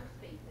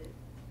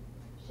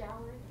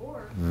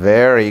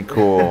 Very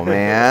cool,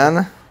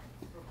 man.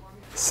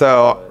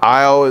 So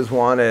I always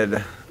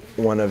wanted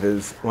one of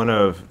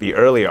the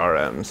early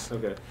RMs.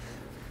 Okay.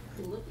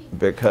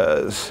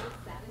 Because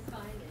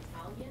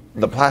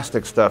the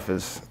plastic stuff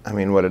is, I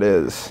mean, what it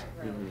is.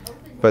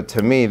 But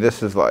to me,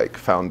 this is like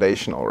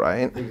foundational,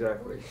 right?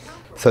 Exactly.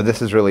 So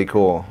this is really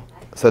cool.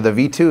 So the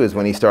V2 is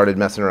when he started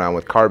messing around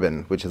with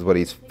carbon, which is what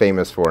he's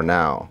famous for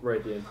now.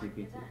 Right, the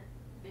NCPT.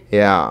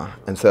 Yeah,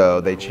 and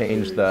so they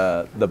changed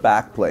the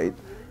back plate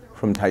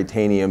from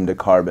titanium to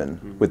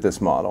carbon with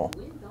this model.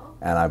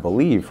 And I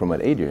believe from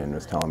what Adrian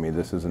was telling me,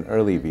 this is an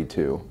early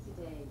V2.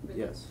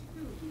 Yes.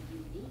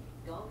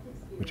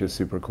 Which is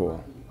super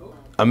cool.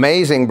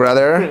 Amazing,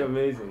 brother.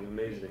 Amazing,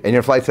 amazing. And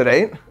your flight's at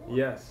 8?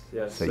 Yes,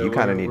 yes. So you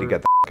kind of need to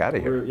get the f out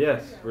of here.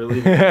 Yes, we're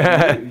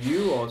leaving.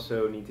 You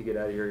also need to get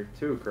out of here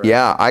too, correct?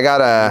 Yeah, I got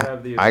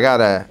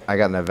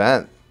an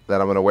event that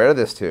I'm gonna wear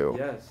this to.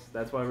 Yes,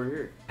 that's why we're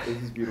here.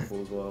 This is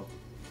beautiful as well.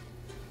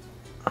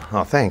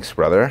 Oh, thanks,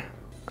 brother.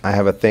 I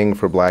have a thing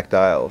for black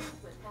dials.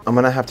 I'm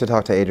gonna have to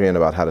talk to Adrian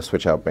about how to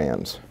switch out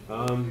bands.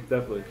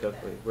 Definitely.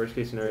 Worst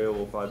case scenario,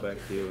 we'll fly back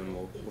to you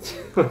and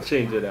we'll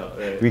change it out.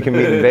 Right? We can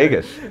meet in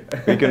Vegas.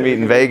 We can meet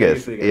in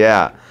Vegas.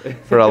 Yeah,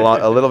 for a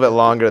little bit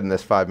longer than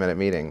this 5-minute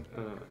meeting.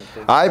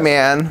 All right,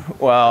 man.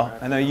 Well,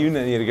 I know you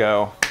need to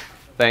go.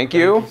 Thank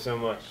you. Thank you so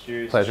much.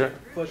 Cheers. Pleasure.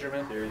 Pleasure,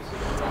 man. Cheers.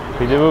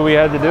 We did what we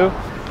had to do.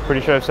 Pretty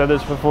sure I've said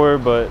this before,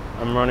 but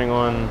I'm running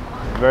on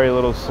very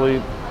little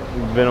sleep.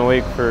 We've been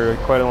awake for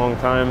quite a long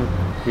time.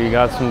 We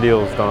got some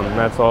deals done.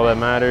 That's all that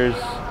matters.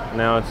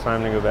 Now it's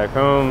time to go back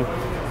home.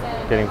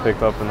 Getting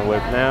picked up in the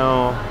whip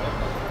now.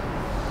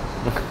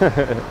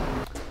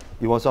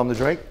 You want something to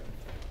drink?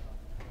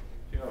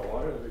 You got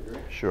water? That'd be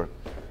great. Sure.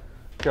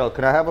 Carol,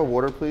 can I have a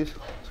water, please?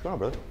 What's going on,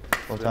 brother?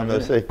 Long time no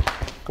see.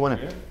 Come on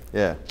in.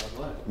 Yeah.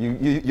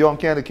 You on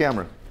candid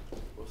camera.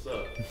 What's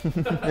up?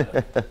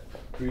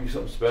 read you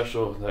something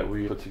special that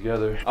we put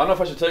together. I don't know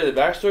if I should tell you the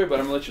backstory, but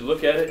I'm gonna let you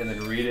look at it and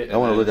then read it. I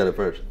want to look at it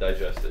first.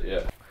 Digest it,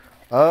 yeah.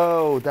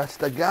 Oh, that's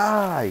the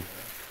guy.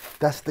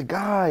 That's the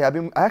guy.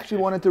 I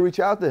actually wanted to reach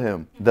out to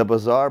him. The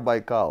Bazaar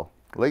Baikal.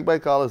 Lake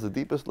Baikal is the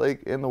deepest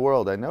lake in the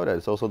world. I know that.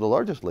 It's also the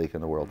largest lake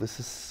in the world. This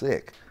is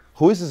sick.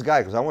 Who is this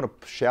guy? Because I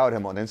want to shout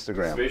him on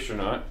Instagram.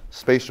 Spacetronaut.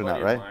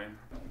 Spacetronaut, right?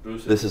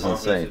 This is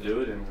insane. To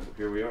do it, and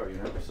here we are, you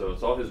know. So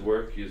it's all his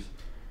work. He's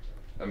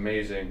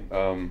amazing.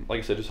 Like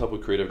I said, just help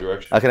with creative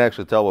direction. I can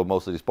actually tell what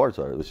most of these parts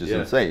are, which is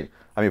insane.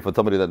 I mean, for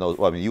somebody that knows,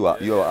 well, I mean, you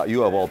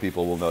of all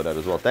people will know that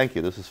as well. Thank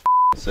you. This is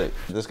sick.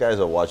 This guy's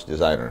a watch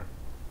designer.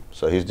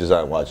 So he's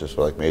designed watches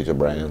for like major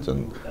brands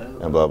and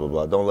blah blah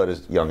blah. Don't let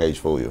his young age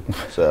fool you.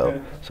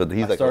 So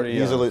he's like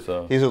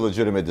he's a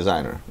legitimate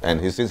designer, and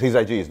his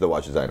IG is the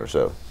watch designer.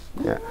 So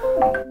yeah,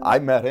 I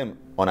met him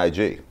on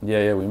IG.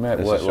 Yeah, we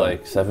met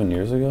like 7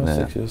 years ago,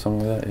 6 years,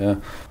 something like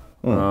that.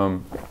 Yeah.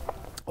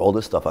 All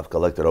this stuff I've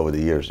collected over the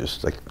years,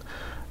 just like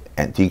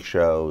antique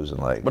shows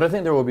and like. But I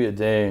think there will be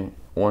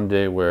one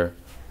day where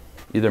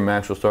either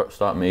Max will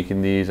stop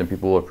making these and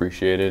people will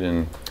appreciate it,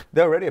 and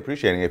they're already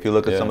appreciating it. If you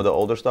look at some of the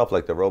older stuff,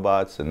 like the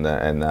robots and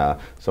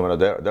some of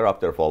they're up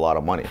there for a lot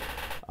of money.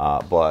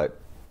 But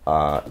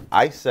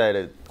I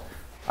said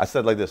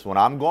like this: when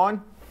I'm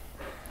gone,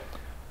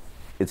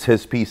 it's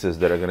his pieces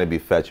that are going to be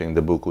fetching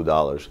the buku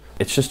dollars.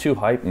 It's just too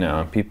hype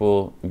now.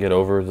 People get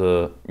over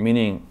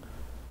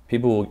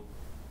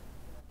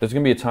there's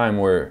going to be a time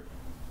where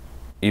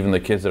even the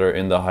kids that are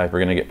in the hype are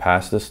going to get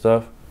past this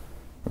stuff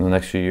in the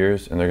next few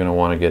years, and they're going to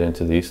want to get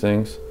into these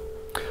things.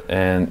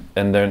 And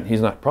then he's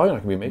probably not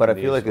going to be making. But I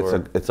feel like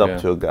it's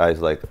up to guys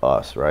like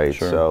us, right?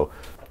 Sure. So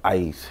I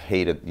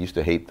used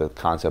to hate the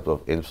concept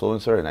of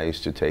influencer, and I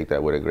used to take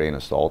that with a grain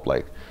of salt,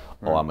 like,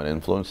 oh, I'm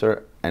an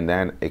influencer. And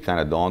then it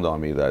kind of dawned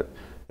on me that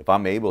if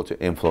I'm able to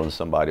influence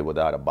somebody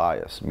without a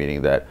bias,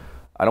 meaning that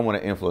I don't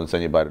want to influence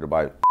anybody to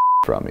buy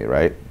from me,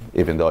 right?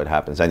 Even though it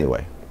happens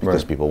anyway,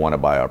 because people want to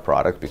buy our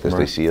product, because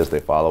they see us, they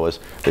follow us,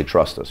 they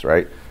trust us,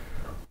 right?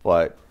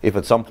 But if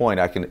at some point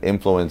I can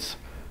influence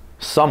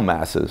some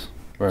masses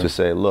to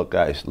say, look,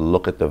 guys,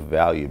 look at the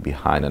value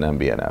behind an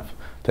MB&F.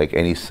 Take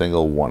any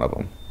single one of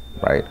them,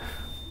 right?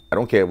 I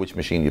don't care which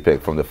machine you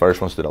pick, from the first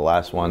ones to the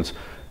last ones.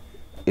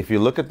 If you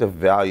look at the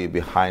value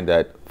behind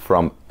that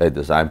from a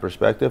design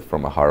perspective,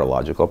 from a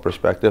horological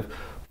perspective,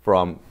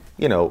 from,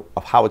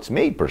 of how it's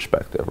made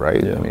perspective,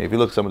 right? Yeah. I mean, if you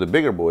look at some of the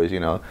bigger boys,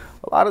 a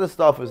lot of the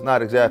stuff is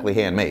not exactly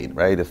handmade,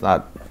 right? It's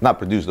not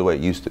produced the way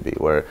it used to be,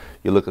 where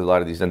you look at a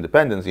lot of these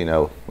independents,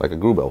 like a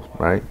Grubel,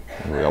 right?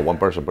 We got one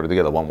person put it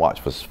together, one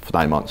watch for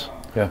 9 months.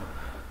 Yeah.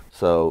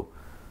 So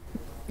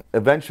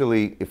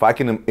eventually, if I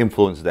can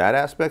influence that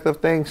aspect of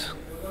things,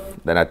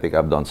 then I think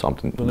I've done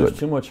something good. There's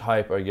too much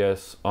hype, I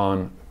guess,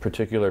 on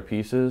particular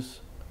pieces,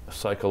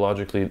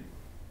 psychologically,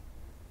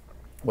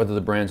 whether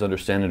the brands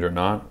understand it or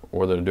not,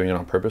 or they're doing it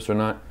on purpose or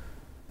not.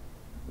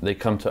 They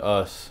come to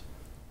us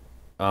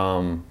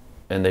and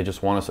they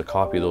just want us to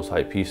copy those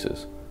hype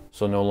pieces.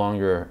 So no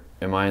longer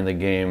am I in the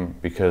game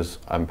because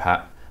I'm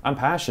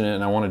passionate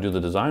and I want to do the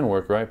design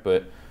work, right?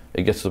 But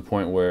it gets to the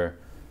point where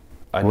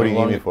what do you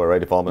need me for,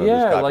 right? If all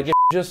like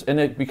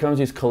it becomes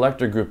these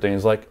collector group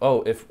things. Like,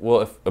 oh, if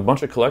a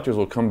bunch of collectors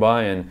will come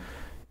by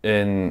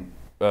and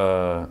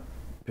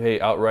pay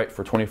outright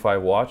for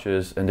 25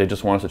 watches, and they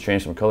just want us to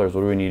change some colors,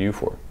 what do we need you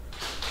for?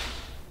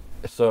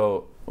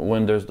 So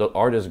when the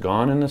art is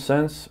gone in a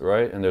sense,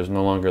 right, and there's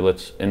no longer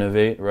let's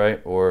innovate, right,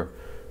 or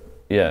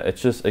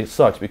it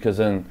sucks, because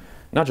then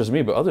not just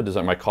me but other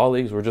my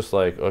colleagues were just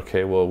like,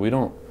 okay, well, we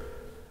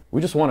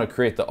just want to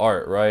create the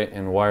art, right,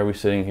 and why are we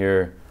sitting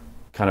here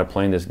kind of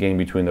playing this game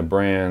between the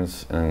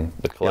brands and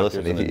the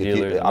collectors and the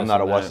dealers? I'm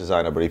not a watch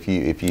designer, but if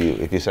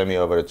you send me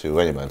over to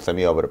anyone, send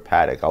me over to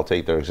Patek, I'll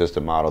take their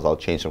existing models, I'll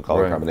change some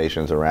color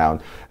combinations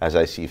around as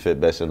I see fit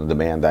best in the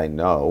demand I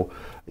know.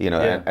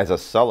 And as a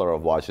seller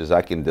of watches,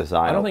 I can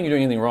design. I don't think you're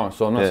doing anything wrong,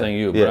 so I'm not saying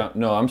you, but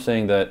I'm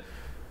saying that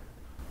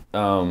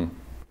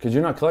because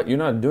you're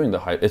not doing the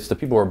hype. It's the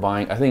people who are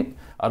buying. I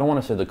don't want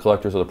to say the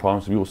collectors are the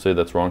problem, so people say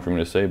that's wrong for me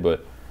to say,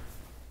 but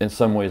in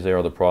some ways they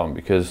are the problem,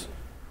 because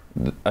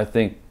I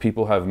think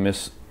people have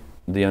missed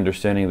the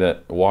understanding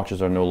that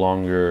watches are no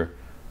longer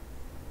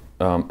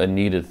a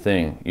needed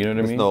thing. You know what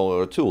I mean? It's no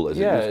longer a tool, as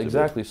it used to be.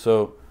 Exactly.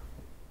 So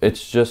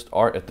it's just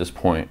art at this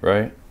point,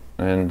 right?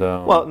 And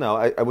well, no,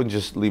 I wouldn't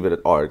just leave it at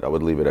art. I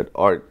would leave it at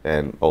art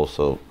and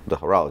also the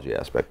horology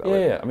aspect of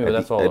it. Yeah, I mean, but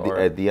that's all art.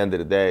 At the end of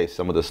the day,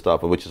 some of the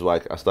stuff, which is why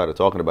I started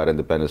talking about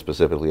independent,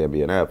 specifically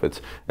MB&F,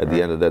 it's at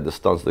the end of the day, the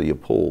stunts that you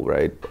pull,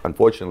 right?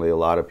 Unfortunately, a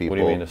lot of people...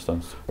 What do you mean the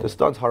stunts? The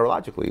stunts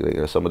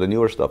horologically, some of the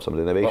newer stuff, some of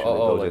the innovation that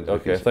goes into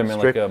okay, I thought you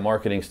meant like a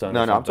marketing stunt.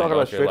 No, I'm talking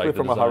about strictly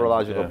from a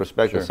horological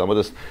perspective. Sure. Some of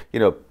this,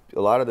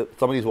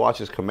 some of these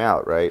watches come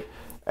out, right?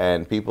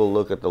 And people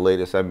look at the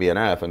latest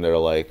MB&F and they're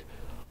like,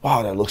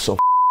 wow, that looks so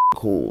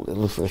cool. It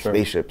looks like a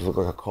spaceship. It looks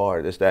like a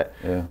car. This, that.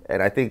 Yeah.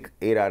 And I think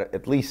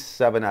at least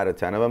 7 out of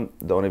 10 of them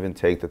don't even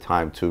take the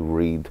time to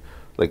read,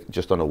 like,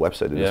 just on the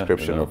website, the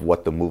description of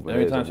what the movement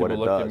is and what it does.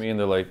 Every time people look at me and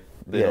they're like,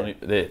 They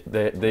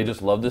don't. They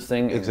just love this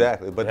thing.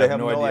 Exactly, but they have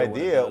no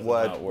idea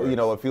what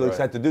Felix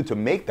Right. had to do to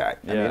make that.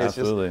 I Yeah, mean, it's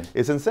absolutely. just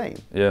it's insane.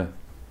 Yeah.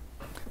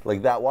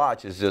 Like that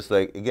watch is just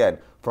like, again,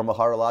 from a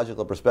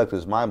horological perspective,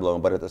 it's mind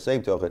blowing. But at the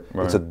same token,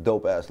 it's a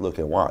dope ass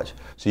looking watch.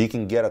 So you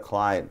can get a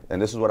client,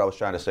 and this is what I was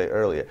trying to say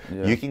earlier.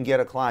 Yeah. You can get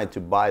a client to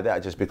buy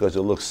that just because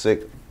it looks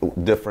sick,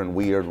 different,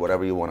 weird,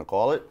 whatever you want to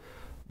call it.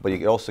 But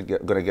you're also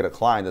going to get a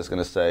client that's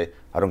going to say,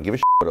 I don't give a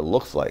shit what it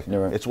looks like.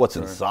 It's what's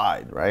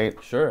inside, right?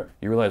 Sure.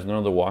 You realize none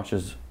of the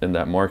watches in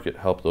that market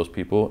help those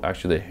people.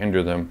 Actually, they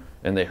hinder them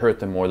and they hurt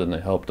them more than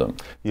they help them.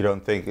 You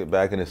don't think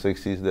back in the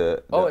 60s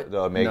the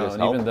Omegas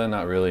no, even then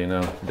not really,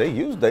 no. They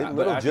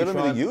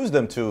legitimately used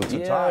them to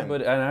time.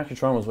 But an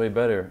Accutron was way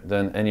better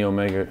than any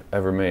Omega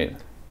ever made.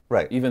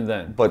 Right. Even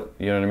then. But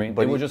you know what I mean?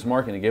 They were just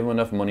marketing. They gave them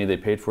enough money. They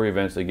paid for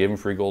events. They gave them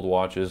free gold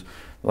watches.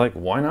 Like,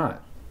 why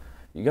not?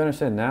 You gotta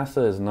understand,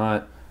 NASA is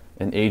not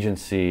an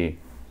agency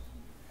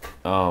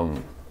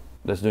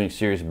that's doing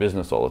serious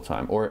business all the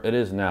time, or it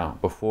is now.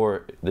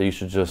 Before, they used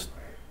to just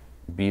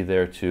be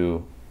there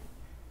to,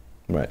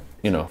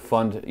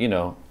 fund,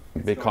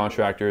 big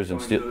contractors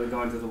and steal.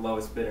 Going to the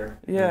lowest bidder.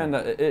 Yeah, and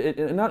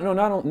it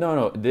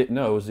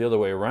was the other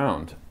way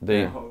around.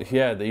 They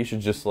used to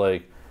just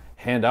like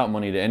hand out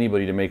money to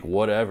anybody to make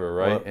whatever,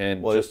 right?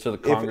 Just to the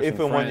Congress if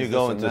and when you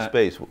go into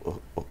space,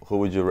 who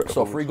would you?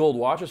 So free gold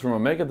watches from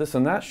Omega, this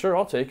and that. Sure,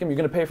 I'll take them. You're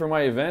gonna pay for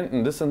my event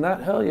and this and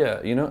that. Hell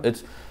yeah,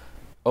 it's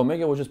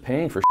Omega was just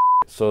paying for.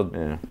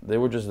 So they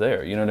were just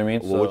there. You know what I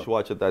mean? Well, which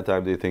watch at that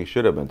time do you think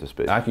should have been to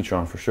space?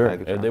 Accutron for sure.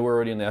 They were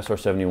already in the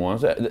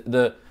SR-71s.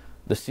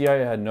 The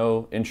CIA had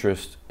no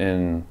interest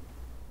in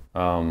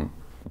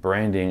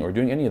branding or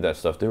doing any of that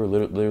stuff. They were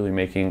literally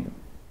making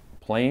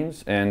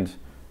planes and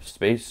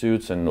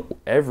spacesuits, and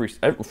every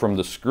from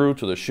the screw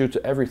to the shoe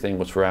to everything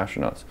was for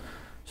astronauts.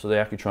 So the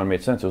Accutron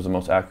made sense. It was the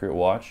most accurate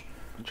watch.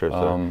 Did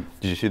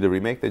you see the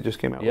remake that just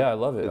came out? Yeah, I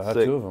love it. I have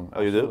two of them.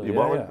 Oh, you do? You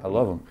bought one? Yeah, I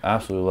love them.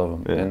 Absolutely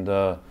love them. Yeah.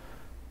 And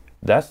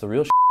that's the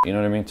real you know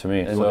what I mean, to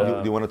me. And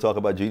do you want to talk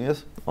about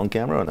Genius on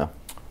camera or no?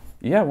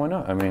 Yeah, why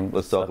not? I mean,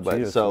 let's talk about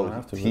it.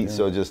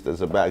 So just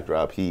as a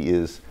backdrop, he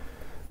is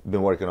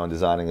been working on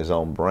designing his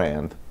own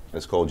brand.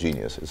 It's called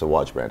Genius. It's a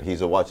watch brand.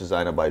 He's a watch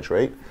designer by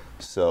trade,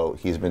 so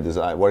he's been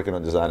working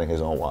on designing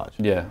his own watch.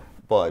 Yeah.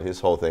 But his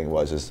whole thing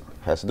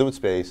has to do with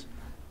space,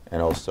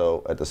 and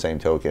also at the same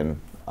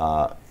token,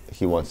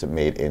 he wants it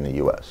made in the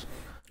U.S.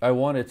 I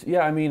want it.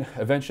 Yeah, I mean,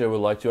 eventually I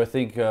would like to. I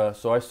think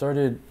so. I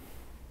started.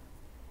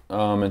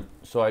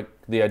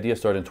 The idea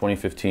started in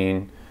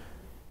 2015,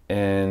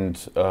 and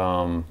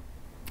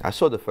I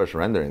saw the first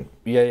rendering.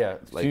 Yeah,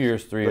 2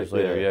 years, 3 years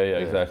later. Yeah,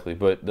 exactly.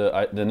 But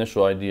the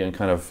initial idea and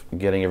kind of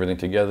getting everything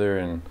together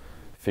and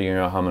figuring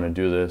out how I'm going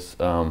to do this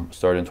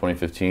started in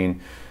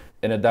 2015,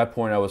 and at that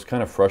point I was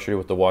kind of frustrated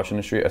with the watch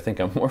industry. I think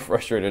I'm more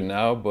frustrated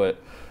now,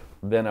 but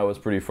then I was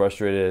pretty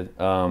frustrated.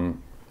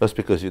 That's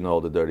because you know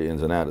all the dirty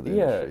ins and outs of the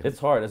industry. Yeah, it's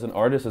hard as an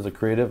artist, as a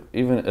creative,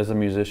 even as a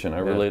musician. I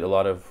relate a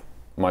lot of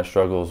my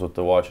struggles with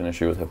the watch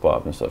industry, with hip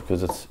hop and stuff,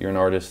 because you're an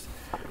artist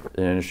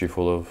in an industry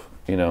full of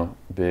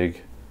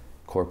big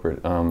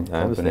corporate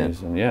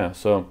companies, and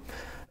so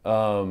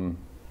I'm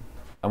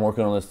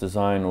working on this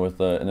design with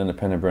an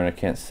independent brand. I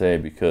can't say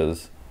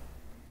because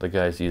the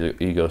guy's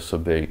ego is so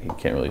big he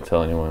can't really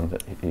tell anyone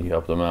that he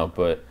helped them out.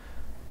 But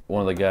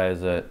one of the guys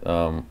that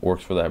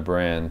works for that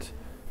brand,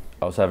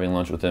 I was having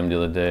lunch with him the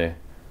other day,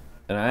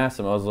 and I asked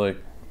him, I was like,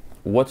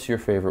 "What's your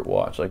favorite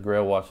watch? Like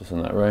Grail watch, this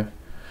and that, right?"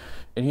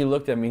 And he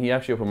looked at me. He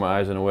actually opened my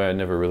eyes in a way I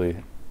never really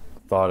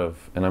thought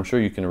of, and I'm sure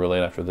you can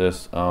relate after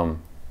this,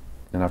 and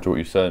after what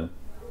you said.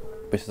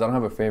 He says, I don't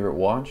have a favorite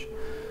watch,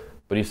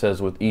 but he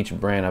says with each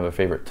brand I have a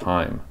favorite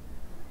time.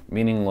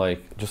 Meaning,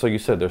 like, just like you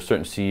said, there's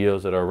certain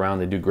CEOs that are around,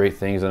 they do great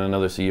things, and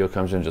another CEO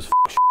comes in and just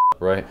f***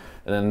 up, right?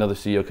 And then another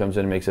CEO comes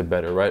in and makes it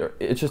better, right?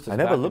 It's just I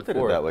never looked at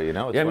it that way, It's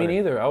yeah, funny. me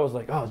neither. I was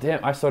like, oh,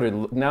 damn. I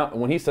started, now,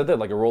 when he said that,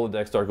 like a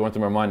Rolodex started going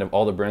through my mind of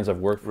all the brands I've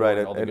worked for. Right,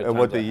 and all the good and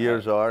what times the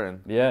years are.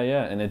 And yeah,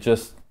 and it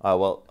just...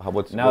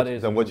 what's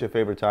your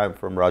favorite time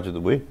from Roger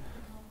Dubuis?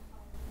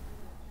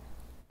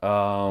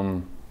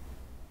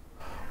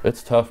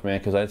 It's tough, man,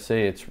 because I'd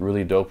say it's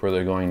really dope where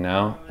they're going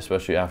now,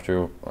 especially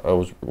after I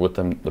was with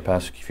them the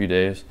past few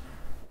days.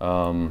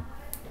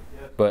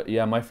 But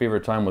yeah, my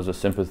favorite time was the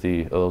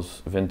Sympathy,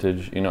 those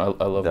vintage, I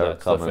love that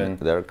stuff.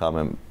 They're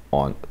coming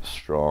on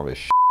strong as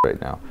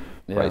right now.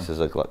 Yeah. Prices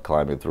are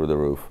climbing through the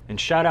roof. And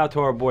shout out to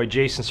our boy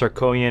Jason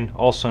Sarkoyan,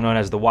 also known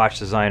as the watch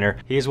designer.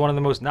 He is one of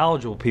the most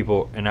knowledgeable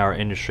people in our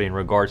industry in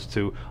regards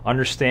to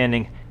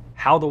understanding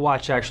how the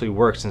watch actually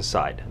works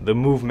inside. The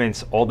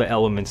movements, all the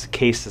elements,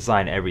 case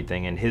design,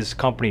 everything. And his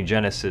company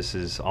Genesis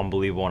is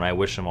unbelievable, and I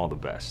wish him all the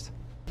best.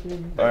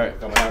 All right,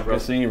 coming out, bro.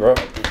 Good seeing you, bro.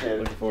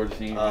 Looking forward to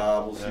seeing you.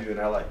 We'll see you in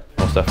LA.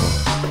 Most definitely.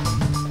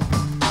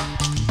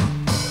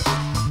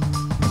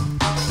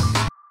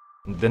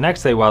 The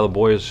next day, while the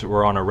boys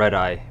were on a red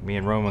eye, me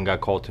and Roman got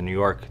called to New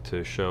York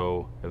to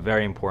show a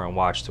very important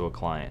watch to a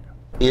client.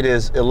 It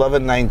is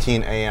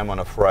 11:19 a.m. on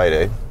a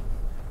Friday.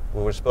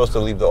 We were supposed to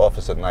leave the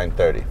office at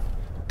 9:30.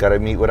 Got to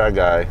meet with our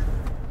guy,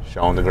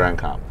 show him the Grand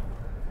Comp.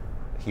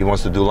 He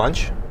wants to do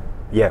lunch.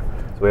 Yeah,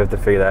 so we have to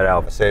figure that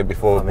out. Say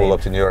before we pull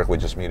up to New York, we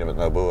just meet him at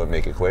Nobu and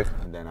make it quick.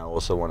 And then I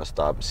also want to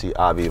stop, see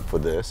Avi for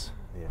this.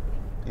 Yeah.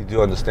 You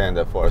do understand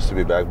that for us to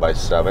be back by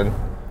 7,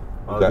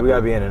 we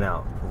gotta be in and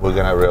out. We're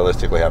gonna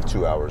realistically have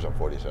 2 hours on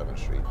 47th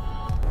Street,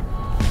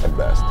 at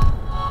best.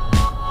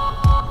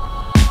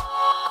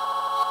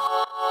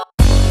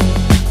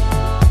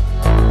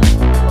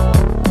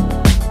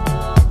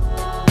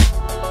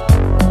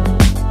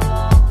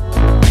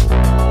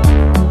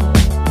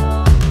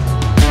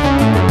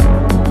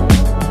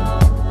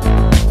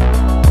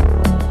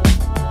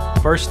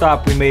 First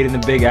stop we made in the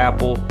Big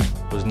Apple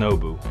was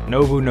Nobu.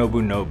 Nobu,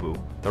 Nobu, Nobu.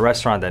 The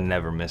restaurant that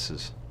never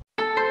misses.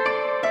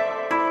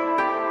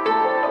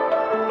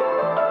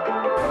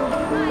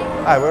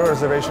 Hi, we have a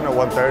reservation at 1:30.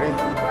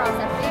 All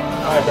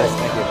right, guys,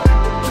 thank you.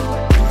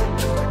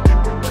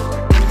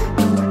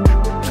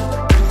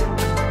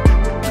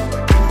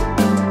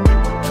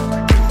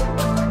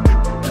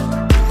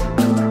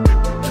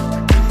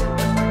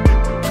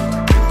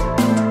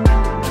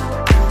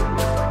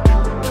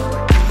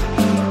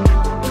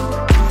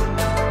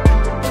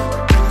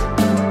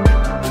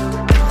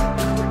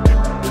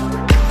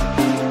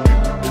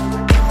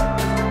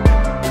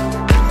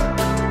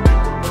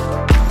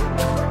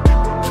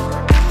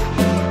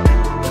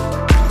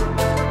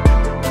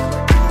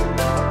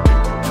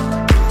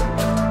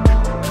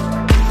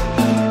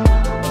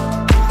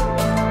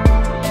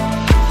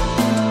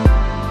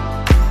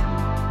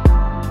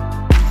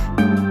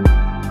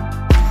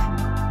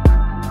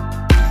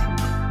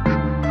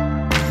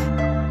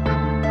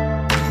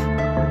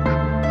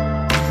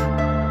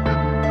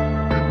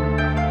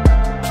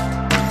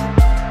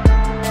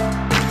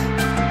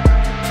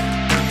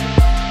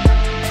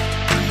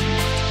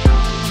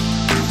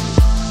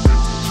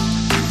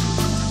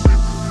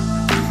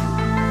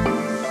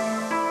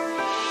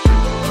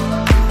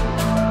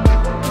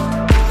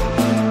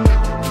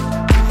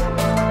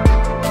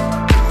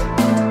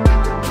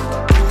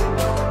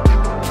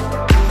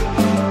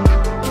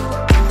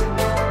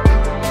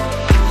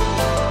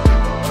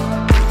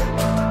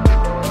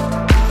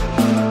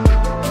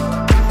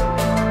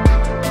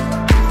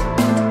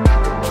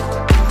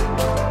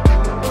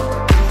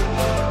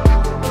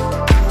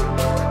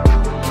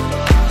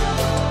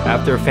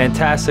 After a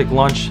fantastic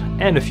lunch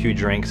and a few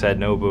drinks at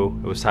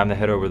Nobu, it was time to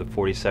head over to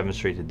 47th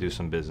Street to do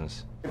some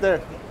business. Right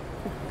there.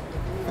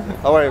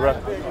 How are you, bro?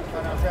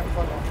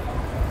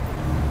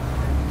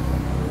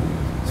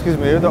 Excuse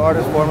me, you're the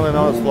artist formerly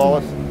known as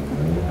Flawless?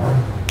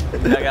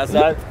 Back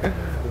outside?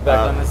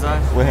 Back on the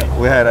side?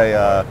 We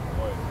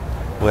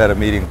had a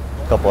meeting,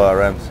 a couple of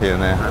RMs here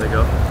and there. How'd it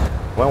go?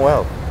 Went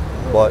well.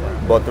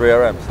 Bought 3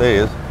 RMs. There he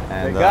is.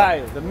 And, the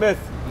guy, the myth.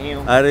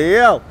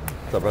 Ariel.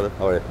 What's up, brother?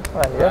 How are you?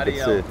 Good to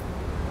see you.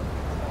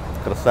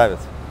 Красавец.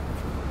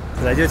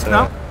 Did I just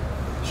now?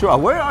 Sure.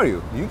 Where are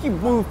you? You keep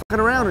moving fucking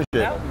around and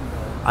shit.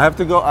 I have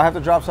to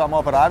drop something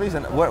off at Avi's.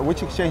 And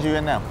which exchange are you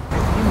in now?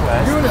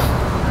 West.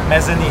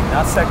 Mezzanine,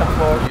 not second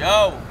floor.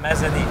 Yo!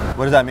 Mezzanine.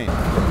 What does that mean?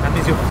 That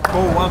means you go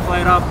one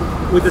flight up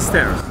with the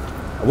stairs.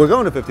 We're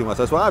going to 51 West.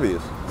 That's where Avi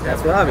is.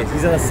 That's where Avi is.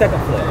 He's on the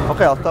second floor.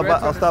 Okay, I'll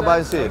stop by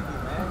and see you.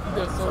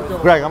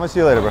 Greg, I'm gonna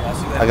see you later, bro.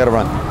 I gotta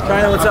run.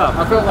 China, what's up?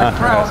 I feel like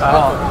crap.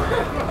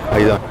 How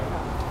you doing?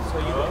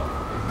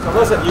 So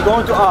listen, you're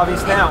going to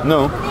Avi's now.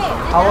 No.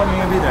 How long are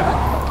you gonna be there?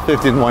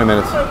 15, 20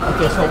 minutes.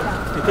 Okay, so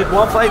you take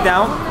one flight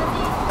down.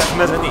 That's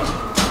mezzanine.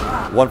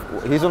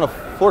 He's on the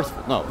 4th.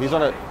 No, he's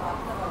on a.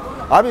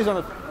 Avi's on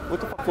a. What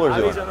the fuck floor is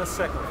he on? Avi's on the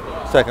second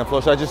floor. Second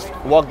floor. So I just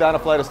walk down a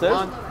flight of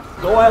stairs?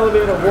 Go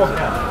elevator, walk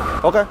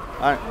down. Okay.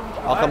 All right.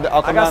 I'll come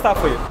down. I got stuff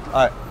for you. All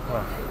right.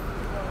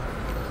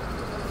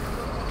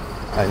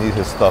 I need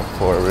his stuff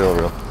for real.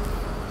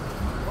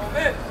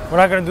 We're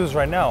not gonna do this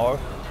right now, or?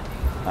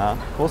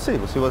 We'll see.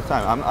 We'll see what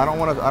time. I don't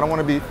want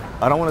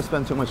to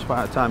spend too much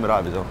time at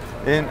Avi's.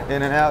 In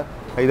and out.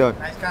 How you doing?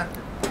 Nice gun.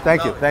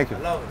 Thank you.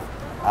 Hello.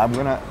 I'm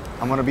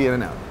gonna be in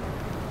and out.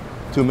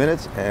 2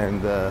 minutes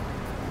and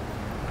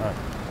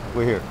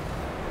we're here.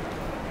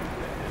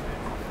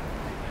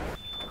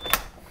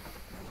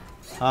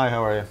 Hi,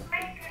 how are you?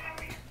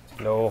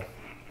 No.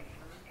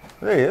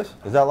 There he is.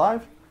 Is that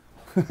live?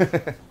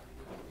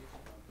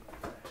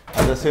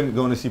 That's him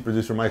going to see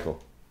producer Michael.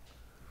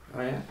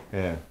 Oh yeah?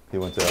 Yeah, he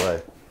went to LA.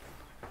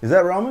 Is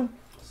that Roman?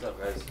 What's up,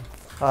 guys?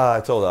 I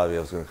told Avi I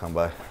was going to come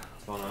by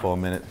for a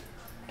minute.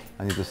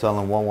 I need to sell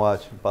him one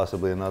watch,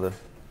 possibly another,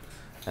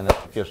 and then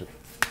kiss it.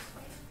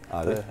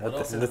 What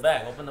else in the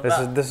bag? Open the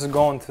bag. This is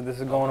going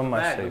to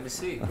my safe. Let me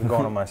see.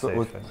 Going to my safe.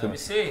 Let me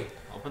see.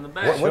 Open the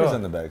bag. What is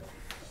in the bag?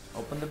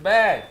 Open the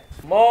bag.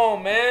 Come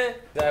on, man.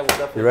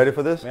 You ready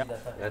for this? Yeah.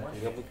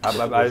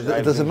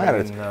 It doesn't matter.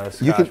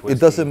 It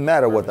doesn't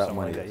matter what that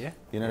money is.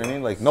 You know what I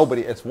mean? Like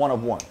nobody. It's one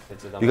of one.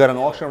 You got an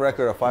auction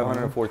record of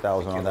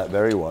 504,000 on that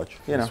very watch.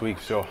 You know. This week,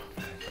 sure.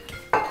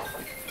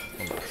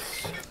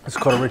 It's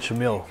called a Richard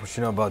Mille. What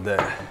you know about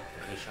that?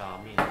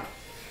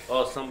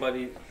 Oh,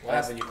 somebody. What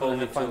happened? You told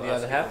me to find the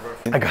other half.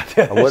 I got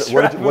that. What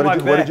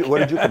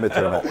did you commit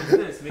to tonight? What is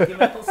this? Mickey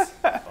Mouse?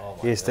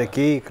 Есть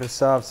такие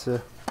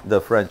красавцы.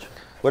 The French.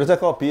 What is that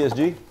called?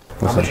 PSG?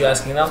 How much you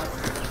asking now?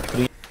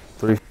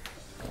 3.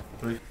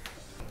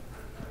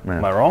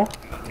 Am I wrong?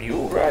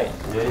 You right.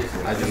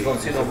 I just don't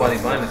see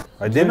nobody buying it.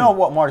 I didn't know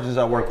what margins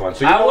I work on,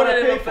 so you know what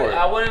I paid for it.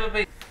 I wouldn't even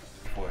pay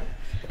for it.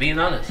 Being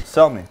honest.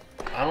 Sell me.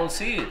 I don't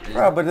see it.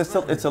 Bro, but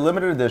it's a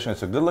limited edition.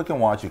 It's a good looking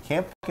watch. You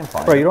can't fucking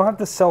find Bro, it. you don't have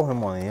to sell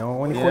him one. You know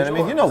when You know what I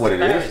mean? You know what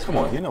it is. Come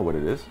on, you know what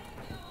it is.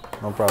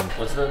 No problem.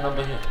 What's the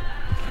number here?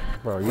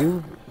 Bro,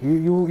 you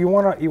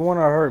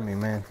wanna hurt me,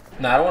 man.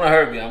 No, I don't want to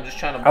hurt you. I'm just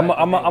trying to.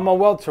 I'm a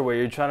welterweight.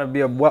 You're trying to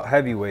be a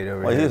heavyweight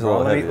over Well, here. he's a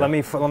Bro. little Let me,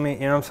 you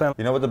know what I'm saying?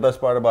 You know what the best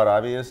part about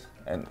Avi is?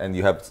 And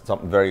you have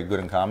something very good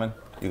in common?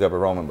 You got a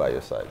Roman by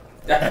your side.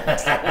 I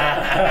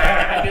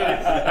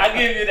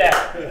give you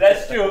that.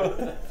 That's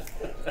true.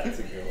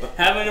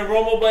 Having a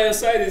Romo by your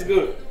side is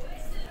good.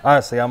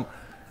 Honestly, I'm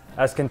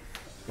asking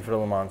for the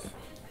Le Mans.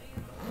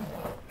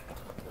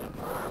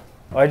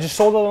 I just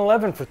sold an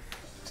 11 for.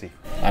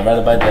 I'd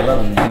rather buy the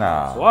 11.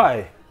 Nah.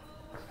 Why?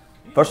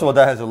 First of all,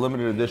 that has a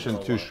limited edition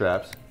 2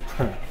 straps.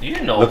 You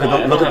know. Look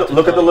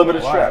at the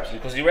limited straps.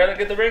 Because you rather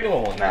get the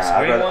regular one.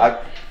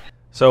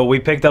 So we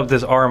picked up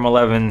this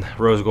RM11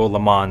 Rose Gold Le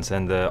Mans,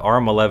 and the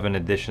RM11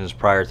 editions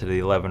prior to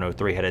the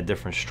 1103 had a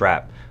different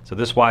strap. So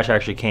this watch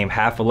actually came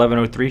half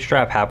 1103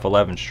 strap, half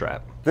 11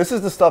 strap. This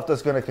is the stuff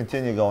that's going to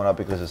continue going up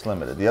because it's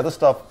limited. The other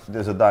stuff,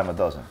 there's a dime a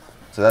dozen.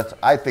 So that's.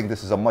 I think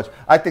this is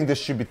I think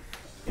this should be.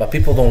 But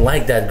people don't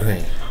like that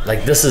green.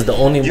 Like this is the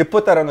only. You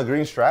put that on the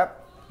green strap,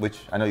 which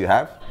I know you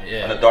have.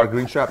 Yeah. On a dark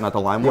green strap, not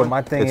the lime one.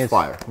 My thing it's is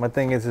fire. My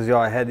thing is yo,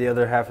 I had the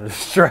other half of the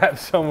strap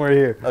somewhere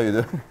here. Oh, you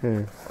do?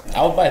 Yeah.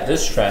 I would buy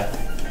this strap.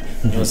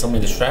 You want some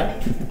of the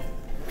strap?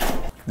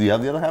 Do you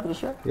have the other half of the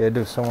strap? Yeah, I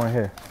do. Somewhere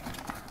here.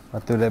 I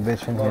threw that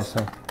bitch in here.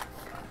 So.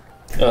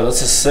 Yo,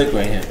 this is sick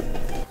right here.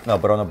 No,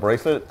 but on a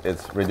bracelet,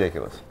 it's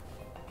ridiculous.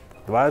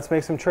 Well, let's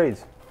make some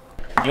trades.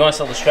 You want to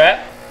sell the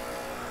strap?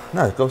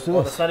 No, it goes to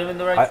Oh, this. that's not even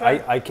the right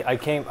strap.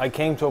 I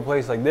came to a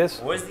place like this.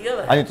 Where's the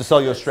other? I need to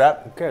sell you a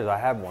strap. Who cares? I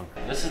have one.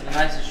 This is the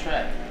nicest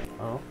strap.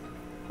 Oh.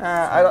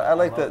 I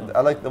like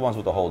the ones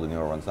with the hole in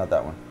your ones, not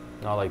that one.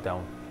 No, I like that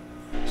one.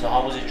 So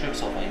how was your trip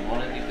so far? You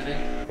wanted me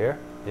today? Here?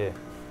 Yeah.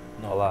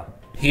 No, a lot.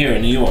 Here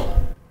in New York.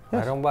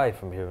 I don't buy it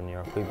from here in New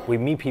York. We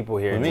meet people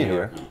here in meet New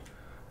York. here.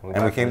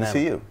 And we came to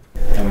see you.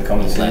 And we come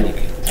to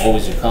Atlantic.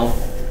 Always you come,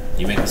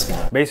 you make us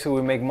smile. Basically,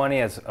 we make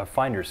money as a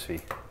finder's fee.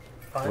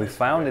 We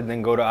found it,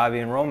 then go to Avi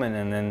and Roman,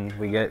 and then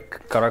we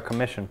cut our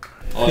commission.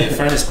 Oh, your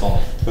friend is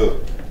calling. Who?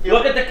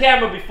 Look at the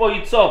camera before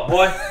you talk,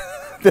 boy.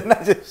 Didn't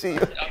I just see you?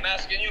 I'm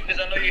asking you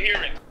because I know you're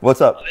hearing. What's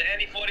up? Are there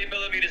any 40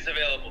 millimeters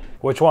available?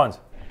 Which ones?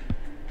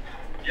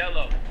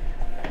 Yellow.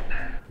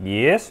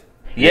 Yes.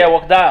 Yeah,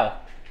 what dial?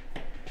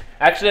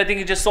 Actually, I think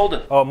he just sold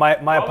it. Oh, my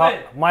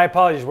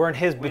apologies. We're in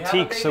his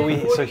boutique, so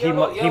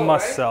he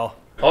must sell.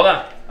 Hold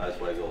on. That's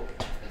why I go.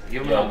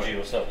 Give him a G,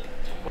 what's up?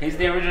 He's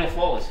the original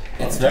flawless.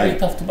 It's very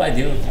tough to buy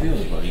dealers,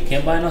 bro. You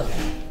can't buy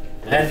nothing.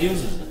 Hand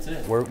users, that's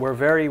it. We're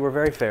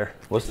very fair.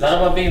 What's It's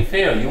not about being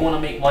fair. You want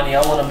to make money,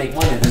 I want to make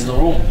money. There's no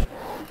room.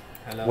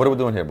 What are we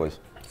doing here, boys?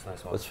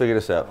 Let's figure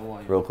this out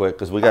real quick,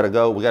 because we gotta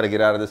go. We gotta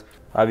get out of this.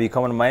 Avi, you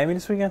coming to Miami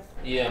this weekend?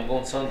 Yeah, I'm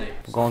going Sunday.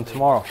 I'm going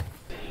tomorrow.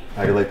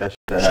 How do you like that shit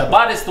to happen?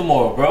 Shabbat is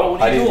tomorrow, bro.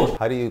 What are you doing?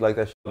 How do you like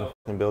that shit in the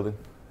fucking building?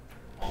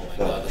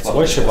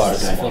 What's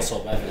Shabbat? I feel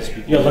so bad for these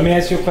people. Yo, let me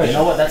ask you a question. You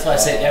know what? That's why I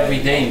say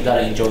every day you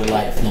gotta enjoy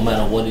life, no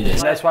matter what it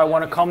is. That's why I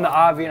want to come to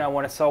Avi and I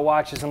want to sell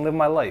watches and live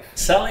my life.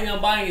 Selling and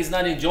buying is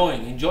not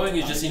enjoying. Enjoying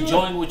is just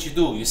enjoying what you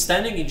do. You're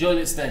standing, enjoy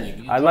it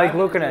standing. I like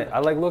looking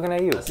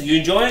at you. So you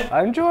enjoy?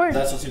 I enjoy.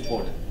 That's what's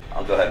important.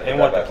 I'll go ahead. And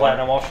what, the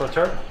Platinum Offshore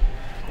Turf?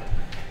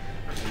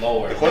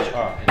 Lower.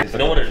 You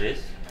know what it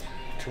is?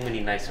 Too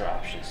many nicer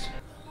options.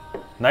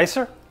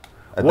 Nicer?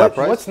 At that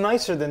price? What's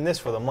nicer than this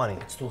for the money?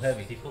 It's too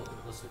heavy.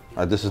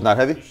 This is not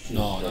heavy?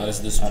 No,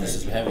 this one. This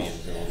is heavy.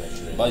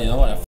 But you know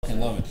what? I fucking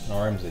love it.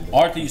 No, Ramsey did.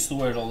 Arthur used to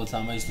wear it all the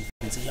time. I used to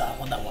fucking say, yeah, I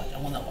want that watch. I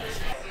want that watch.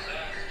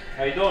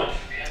 How you doing?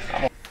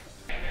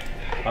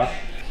 Huh?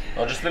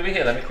 Oh, just leave it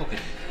here. Let me cook it.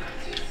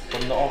 Put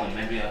it in the oven.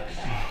 Maybe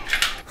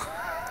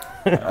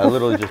I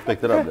literally just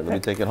picked it up. Let me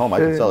take it home. I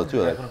can sell it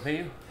too. They're gonna pay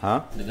you?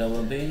 Huh? The guy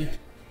wanna pay you?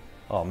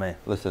 Oh man.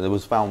 Listen, it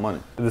was found money.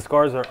 The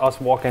scars are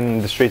us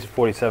walking the streets of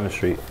 47th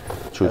Street.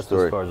 True That's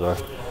story. What the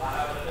scars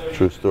are.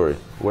 True story.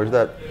 Where's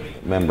that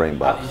membrane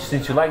box?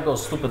 Since you like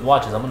those stupid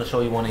watches, I'm gonna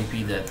show you one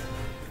AP that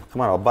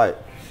Come on, I'll buy it.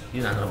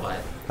 you're not gonna buy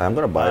it. I'm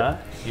gonna buy it.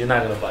 You're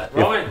not gonna buy it.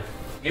 Roman,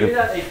 give me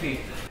that AP.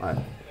 All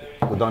right.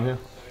 We're done here?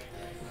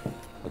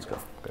 Let's go.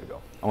 Gotta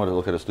go. I want to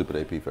look at a stupid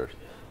AP first.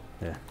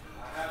 Yeah.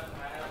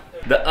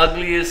 The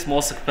ugliest,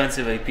 most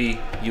expensive AP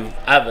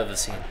I've ever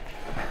seen.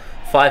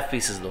 5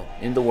 pieces though,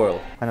 in the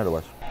world. I know the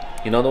watch.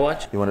 You know the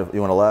watch? You want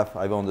to laugh?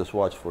 I've owned this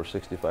watch for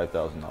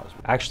 $65,000.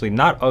 Actually,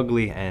 not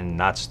ugly and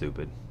not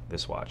stupid.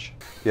 This watch.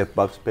 You have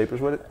box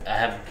papers with it? I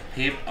have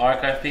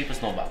archive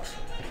papers, no box.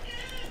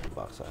 The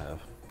box I have.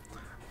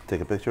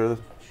 Take a picture of it?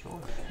 Sure.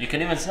 You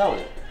can even sell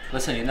it.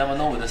 Listen, you never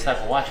know with this type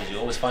of watches. You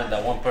always find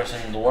that one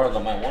person in the world that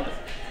might want it.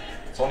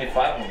 It's only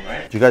 5 of them,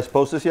 right? Did you guys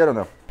post this yet or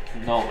no?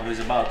 No, it was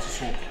about to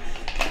soon.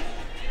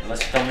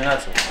 Unless you tell me not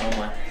to, I don't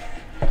mind.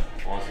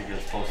 Once it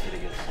gets posted,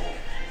 it gets sold.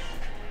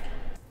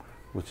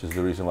 Which is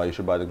the reason why you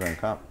should buy the Grand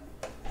Comp.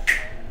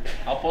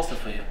 I'll post it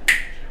for you.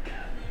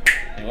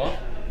 You want?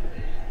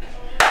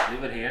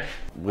 Leave it here.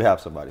 We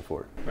have somebody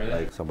for it. Really?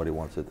 Like somebody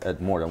wants it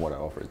at more than what I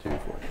offered it to you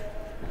for.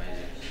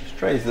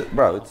 Straight,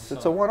 bro.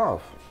 It's a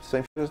one-off.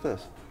 Same shit as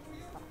this.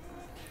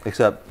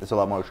 Except it's a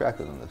lot more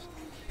attractive than this.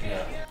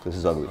 Yeah. This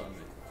is ugly.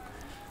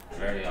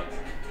 Very ugly.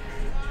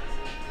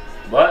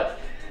 But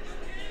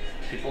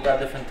people got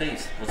different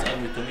tastes. What's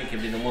ugly to me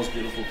can be the most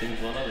beautiful thing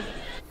to another.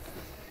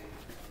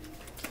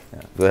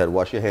 Yeah. Go ahead,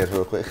 wash your hands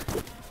real quick.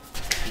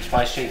 If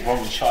I shake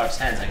Roman Sharf's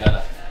hands, I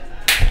gotta.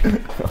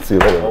 I'll see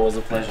you later. Always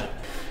a pleasure.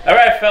 All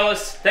right,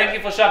 fellas. Thank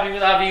you for shopping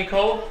with Avi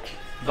Co.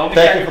 Don't be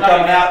Thank shy you to for come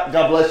coming again. out.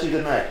 God bless you.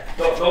 Good night.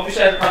 Don't be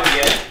shy to come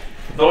again.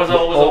 Doors are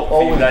always open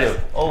for you guys.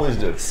 Always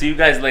do. See you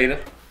guys later.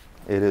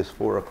 It is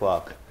 4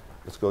 o'clock.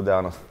 Let's go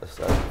down a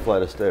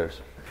flight of stairs.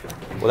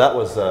 Well, that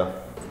was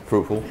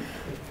fruitful.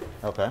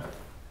 Okay.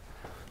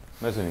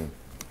 Mezzanine.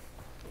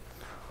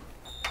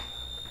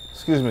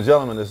 Excuse me,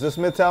 gentlemen. Is this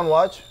Midtown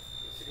Watch?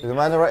 Am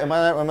I in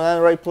the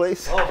right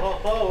place?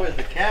 Oh, where's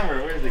the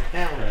camera? Where's the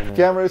camera? The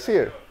camera is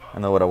here. I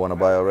know what I want to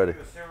buy already.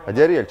 I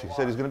did here. He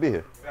said he's going to be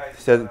here.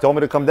 He told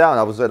me to come down.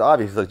 I was at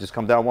Avi. He's like, just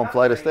come down one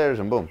flight of stairs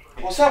and boom.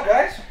 What's up,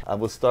 guys? I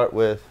will start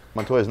with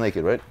Montoya's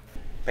naked, right?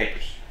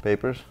 Papers.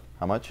 Papers.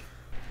 How much?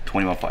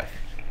 21.5.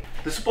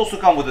 This is supposed to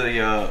come with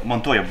a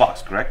Montoya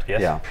box, correct?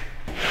 Yes. Yeah.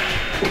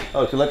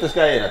 Oh, to let this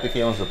guy in. I think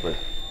he owns the place.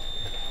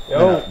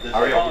 Yo.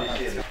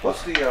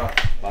 What's the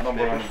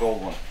number on the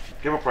gold one?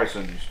 Give a price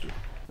on these two.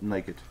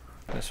 Naked.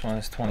 This one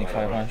is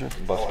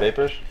 2,500. Box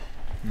papers?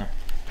 No.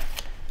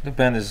 The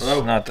band is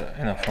not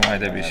enough for my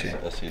WC.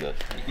 I see that.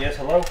 Yes,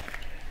 hello?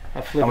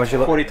 I flipped. How much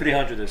you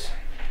 4,300 is.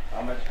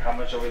 How much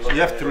are we looking at?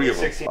 You have 3 of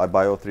them. I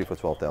buy all 3 for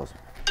 12,000.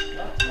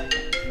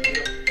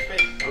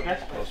 Okay.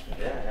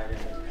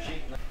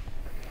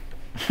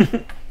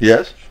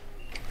 Yes?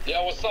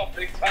 Yo, what's up,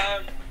 big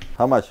time?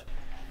 How much?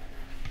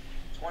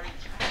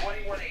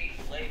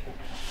 21.8 label.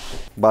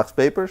 Box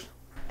papers?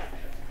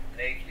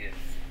 Naked.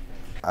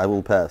 I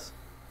will pass.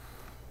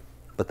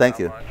 But thank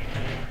you.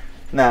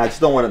 Nah, I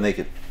just don't want it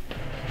naked.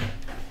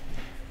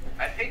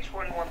 I paid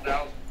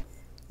 21,000.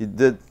 You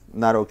did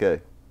not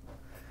okay.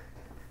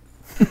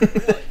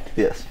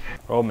 Yes.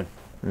 Roman,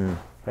 can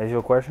I ask you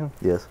a question?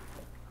 Yes.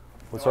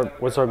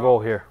 What's our goal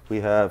here? We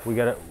have. We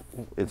gotta.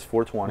 It's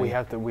 4:20. You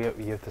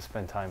have to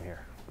spend time here.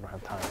 We don't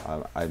have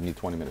time. I need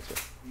 20 minutes here.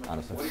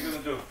 Honestly. What are you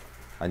gonna do?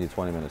 I need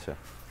 20 minutes here.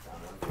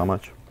 How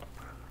much?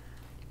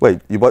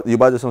 Wait, you bought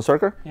this on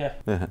Circa? Yeah.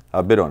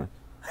 I bid on it.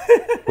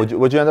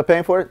 Would you end up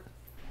paying for it?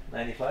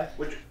 95.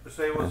 Would you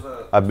say it was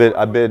I bid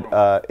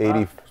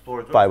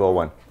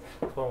 8501.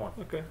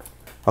 Okay.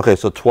 Okay,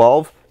 so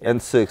 12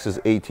 and 6 is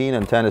 18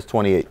 and 10 is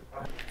 28.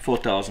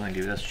 4,000 I give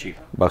you. That's cheap.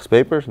 Box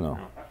papers? No.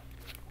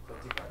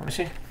 Let me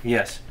see.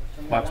 Yes.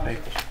 Box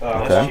papers.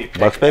 Okay.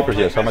 Box papers,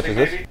 yes. How much is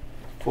this?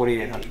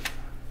 4,800.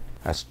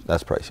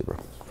 That's pricey, bro,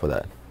 for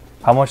that.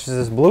 How much is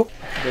this blue?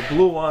 The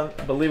blue one,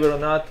 believe it or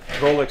not,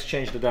 Rolex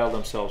changed the dial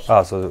themselves.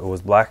 Oh, so it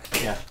was black?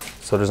 Yeah.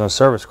 So there's no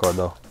service card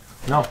though?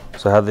 No.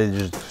 So how they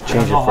just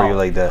change it for you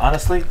like that?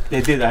 Honestly,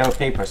 they did. I have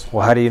papers.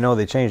 Well, how do you know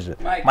they changed it?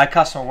 My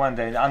customer one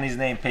day on his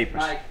name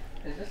papers.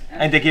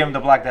 And they gave him the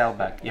black dial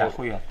back. Yeah,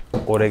 Julia.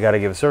 Or they got to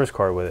give a service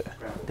card with it.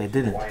 They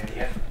didn't.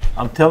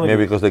 I'm telling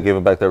Maybe you. because they gave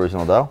it back the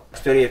original dial?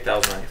 It's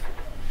 38,000.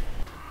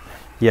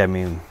 Yeah, I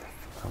mean.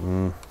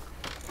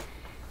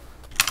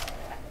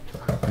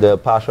 The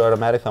Pasha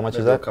automatic, how much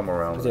is that? Come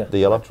around. Yeah. The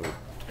yellow?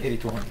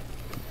 8,200.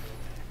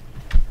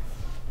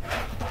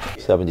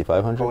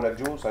 7,500. Kodak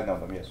jewels, I know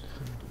them, yes.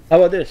 How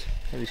about this?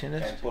 Have you seen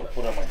this? And put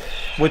on my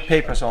desk. With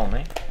papers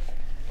only.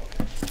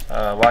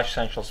 Watch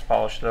essentials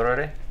polished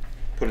already.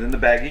 Put it in the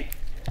baggie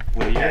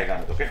with a tag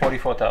on it, okay?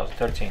 44,000.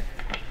 13.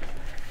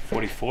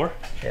 44?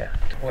 Yeah.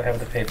 We have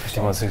the papers.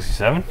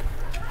 167?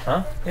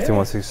 Huh? Yeah.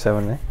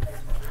 167, eh?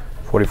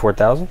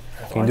 44,000?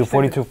 Can you do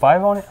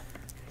 42.5 on it?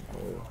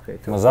 Okay.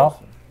 Mazal?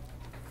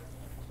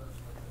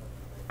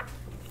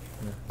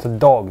 It's a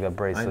dog, that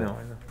bracelet. I know.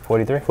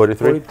 43?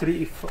 43?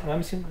 43. Let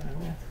me see.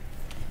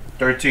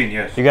 13,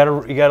 yes. You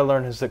gotta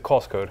learn his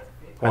cost code.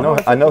 I know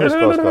his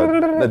cost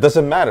code. It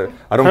doesn't matter.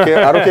 I don't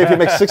care. I don't care if he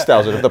makes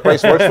 6,000. If the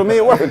price works for me,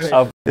 it works.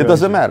 It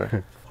doesn't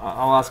matter.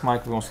 I'll ask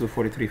Mike if he wants to do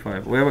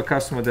 43.5. We have a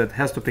customer that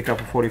has to pick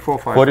up a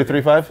 44.5.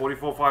 43.5?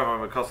 44.5, I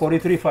have a customer.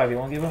 43.5. You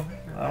won't give him?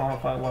 I don't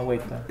have one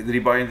wait there. Did he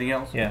buy anything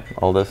else? Yeah.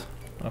 All this?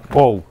 Okay.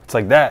 Whoa, it's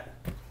like that.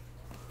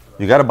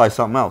 You gotta buy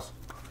something else.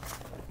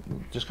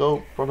 Just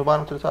go from the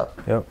bottom to the top.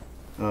 Yep.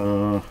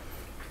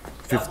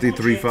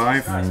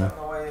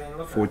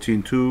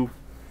 53.5,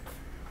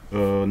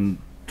 14.2,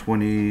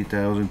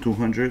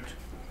 20,200.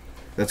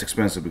 That's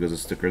expensive because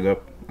it's stickered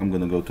up. I'm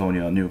gonna go Tony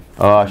on you.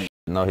 Oh,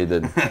 no, he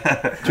didn't.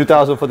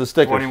 2,000 for the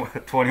stickers.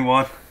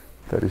 21.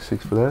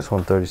 36 for that. This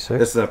one 36.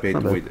 That's not paid.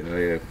 Not bad. Wait,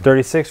 yeah.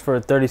 36 for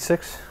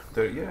 36?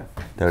 Yeah.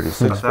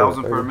 36.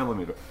 1,000 per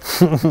millimeter.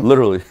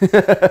 Literally.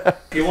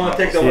 You want to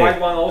take the white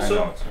one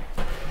also?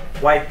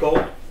 White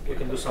gold? We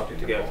can do something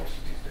together.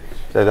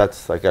 So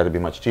that's like got to be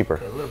much cheaper.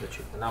 Okay, a little bit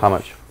cheaper. How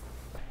much?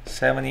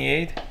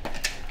 78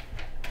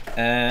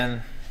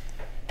 and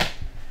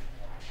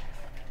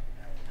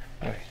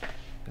wait,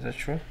 is that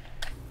true?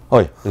 Oh,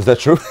 yeah. Is that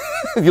true?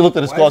 You looked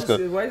at his cost. Why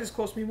does this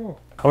cost me more?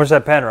 How much is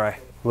that Panerai,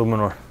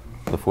 Luminor?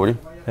 The 40?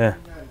 Yeah.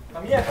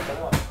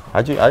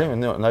 I didn't even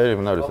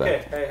notice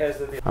okay, that. here's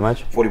the deal. How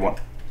much? 41.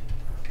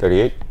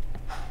 38?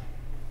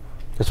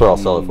 That's what I'll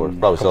sell it for.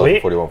 Probably sell it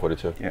for 41,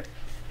 42. Yeah.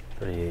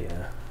 38,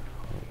 yeah.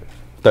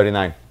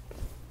 39.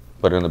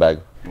 Put it in the bag.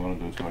 You want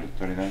to do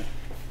 39?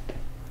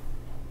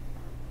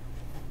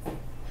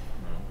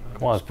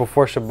 Come on, it's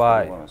before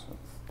Shabbat.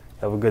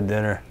 Have a good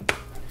dinner.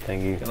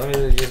 Thank you. Okay,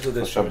 let me just do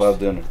this. Shabbat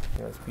dinner.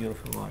 Yeah, it's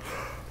beautiful watch.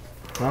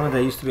 Remember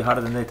they used to be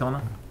hotter than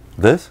Daytona?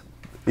 This?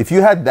 If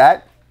you had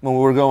that when we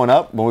were going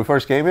up, when we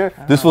first came here,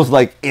 this was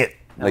like it.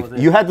 Like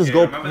you had this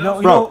gold,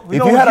 bro. If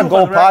you had a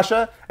gold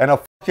Pasha and a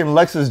fucking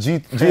Lexus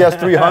GS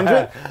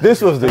 300,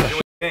 this was the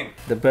shit.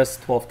 The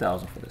best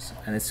 12,000 for this,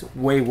 and it's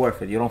way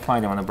worth it. You don't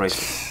find them on a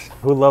bracelet.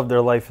 Who loved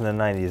their life in the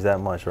 90s that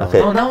much, right? Okay.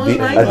 No, that was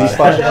nice. Are these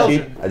Pashas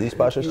cheap? Are these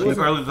Pashas cheap?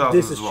 Early 2000s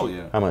This is as well, cheap.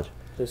 yeah. How much?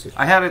 This is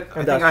I had it. I And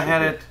think that's I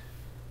had cheap. it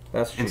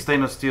That's in cheap.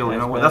 stainless steel. You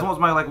Nice know, bag. that was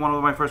one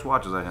of my first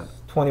watches I had.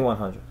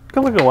 2100.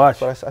 Good looking watch.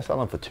 But I sell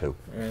them for 2.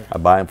 I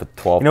buy them for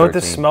 12. You know what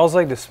this 13. smells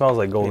like? This smells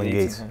like Golden Maybe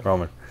Gates, 1800.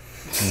 Roman.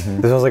 This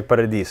smells like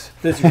Paradis.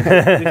 This you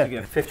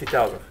get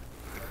 50,000.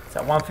 It's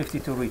at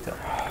 152 retail.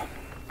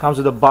 Comes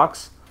with a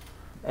box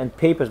and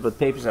papers, but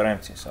papers are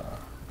empty. So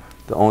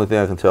The only thing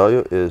I can tell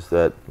you is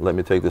that let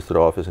me take this to the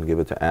office and give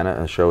it to Anna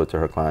and show it to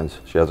her clients.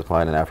 She has a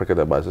client in Africa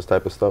that buys this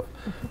type of stuff.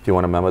 If you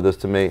want to memo this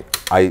to me,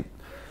 I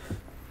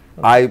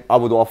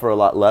would offer a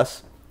lot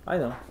less. I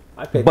know.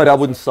 I paid. But I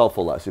wouldn't sell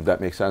for less, if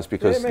that makes sense,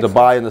 because makes the sense.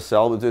 buy and the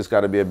sell, there's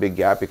got to be a big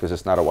gap because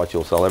it's not a watch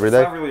you'll sell every It's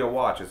day. not really a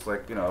watch. It's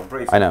like, you know, a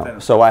bracelet. I know.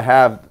 So I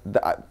have,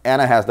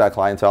 Anna has that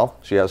clientele.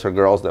 She has her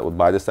girls that would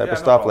buy this type Yeah, of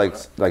no stuff,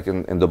 problem like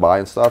in Dubai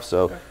and stuff.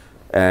 So,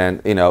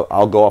 and you know,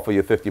 I'll go offer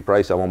you 50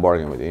 price. I won't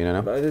bargain with you. You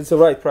know. But it's the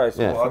right price.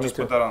 Yeah. Well, I'll just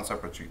put that on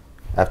separate sheet.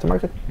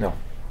 Aftermarket? No.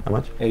 How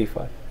much?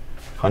 85.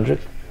 100.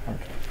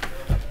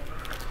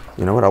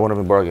 You know what? I won't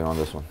even bargain on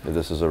this one. If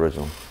this is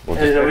original. We'll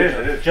It is just-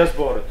 original. It is. Just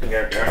bought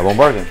it. I won't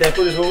bargain. Can I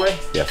put this away?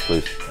 Yes,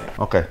 please.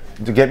 Okay.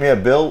 To get me a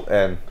bill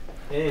and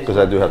because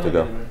I do have to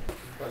go.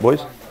 Boys,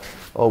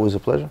 always a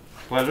pleasure.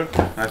 Pleasure.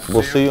 Nice to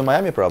We'll see see you in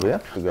Miami probably, yeah?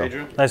 To go.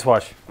 Adrian? Nice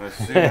watch. Nice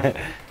to see you.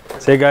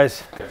 See you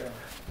guys.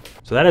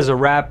 So that is a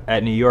wrap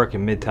at New York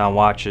and Midtown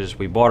Watches.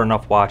 We bought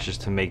enough watches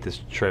to make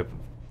this trip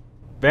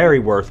very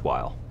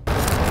worthwhile.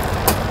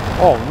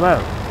 Oh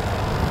man.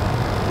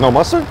 No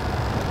mustard?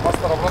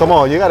 Come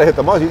on, you gotta hit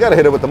the mustard. You gotta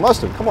hit it with the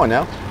mustard. Come on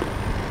now.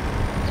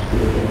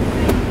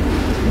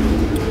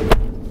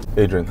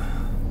 Adrian,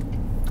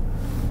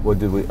 what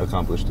did we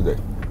accomplish today?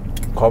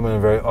 Caught me in a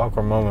very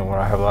awkward moment when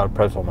I have a lot of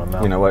pretzel in my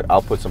mouth. You know what?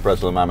 I'll put some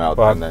pretzel in my mouth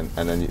Right. and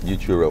then you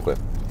chew real quick.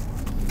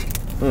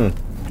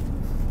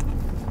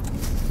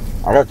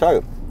 I gotta tell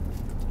you,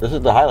 this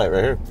is the highlight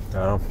right here.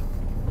 Yeah.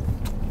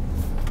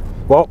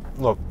 Well,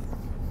 look.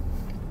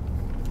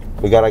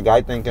 We got a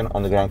guy thinking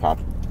on the Grand Comp.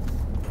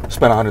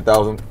 Spent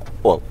 100,000,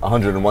 well,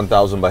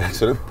 101,000 by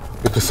accident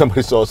because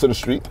somebody saw us in the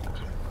street.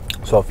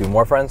 So a few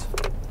more friends.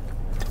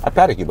 I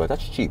panicked you, but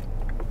that's cheap.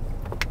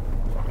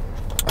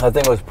 I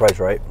think it was priced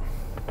right.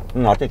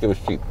 No, I think it was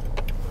cheap.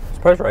 It's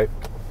priced right.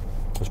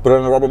 Let's put it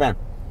in the rubber band.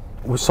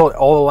 We sold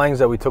all the Langs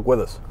that we took with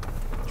us.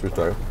 True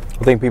story.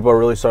 I think people are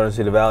really starting to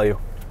see the value.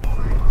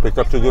 Picked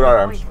up 2 good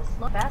RMs.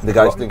 The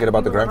guy's thinking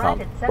about the Grand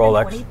Comp.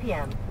 Rolex.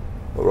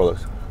 What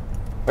Rolex?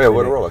 Oh yeah,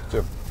 what a Rolex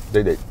too.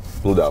 Day date.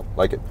 Blue dial.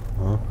 Like it.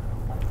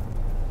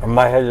 In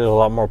my head, there's a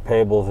lot more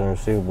payables than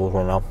receivables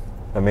right now.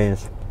 That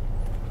means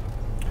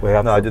we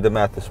have. No, I did the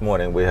math this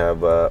morning. We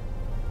have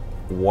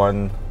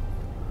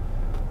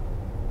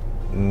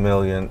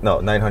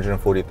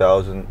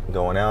 940,000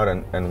 going out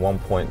and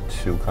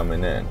 1.2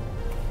 coming in.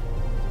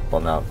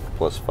 Well, now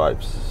plus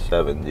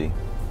 570.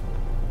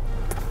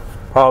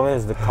 Problem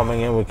is the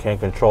coming in we can't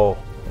control.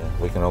 Yeah,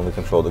 we can only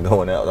control the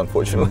going out,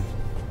 unfortunately.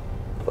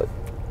 But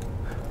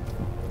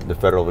the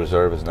Federal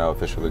Reserve is now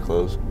officially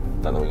closed.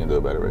 Nothing we can do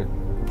about it, right?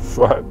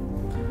 Right.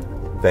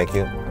 Thank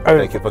you.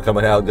 Thank you for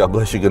coming out. God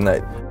bless you. Good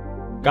night.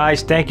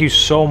 Guys, thank you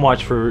so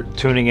much for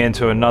tuning in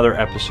to another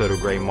episode of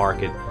Gray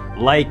Market.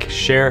 Like,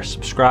 share,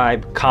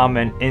 subscribe,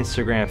 comment,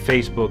 Instagram,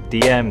 Facebook,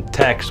 DM,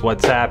 text,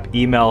 WhatsApp,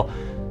 email,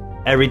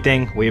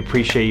 everything. We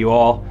appreciate you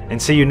all.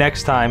 And see you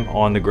next time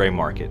on the Gray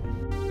Market.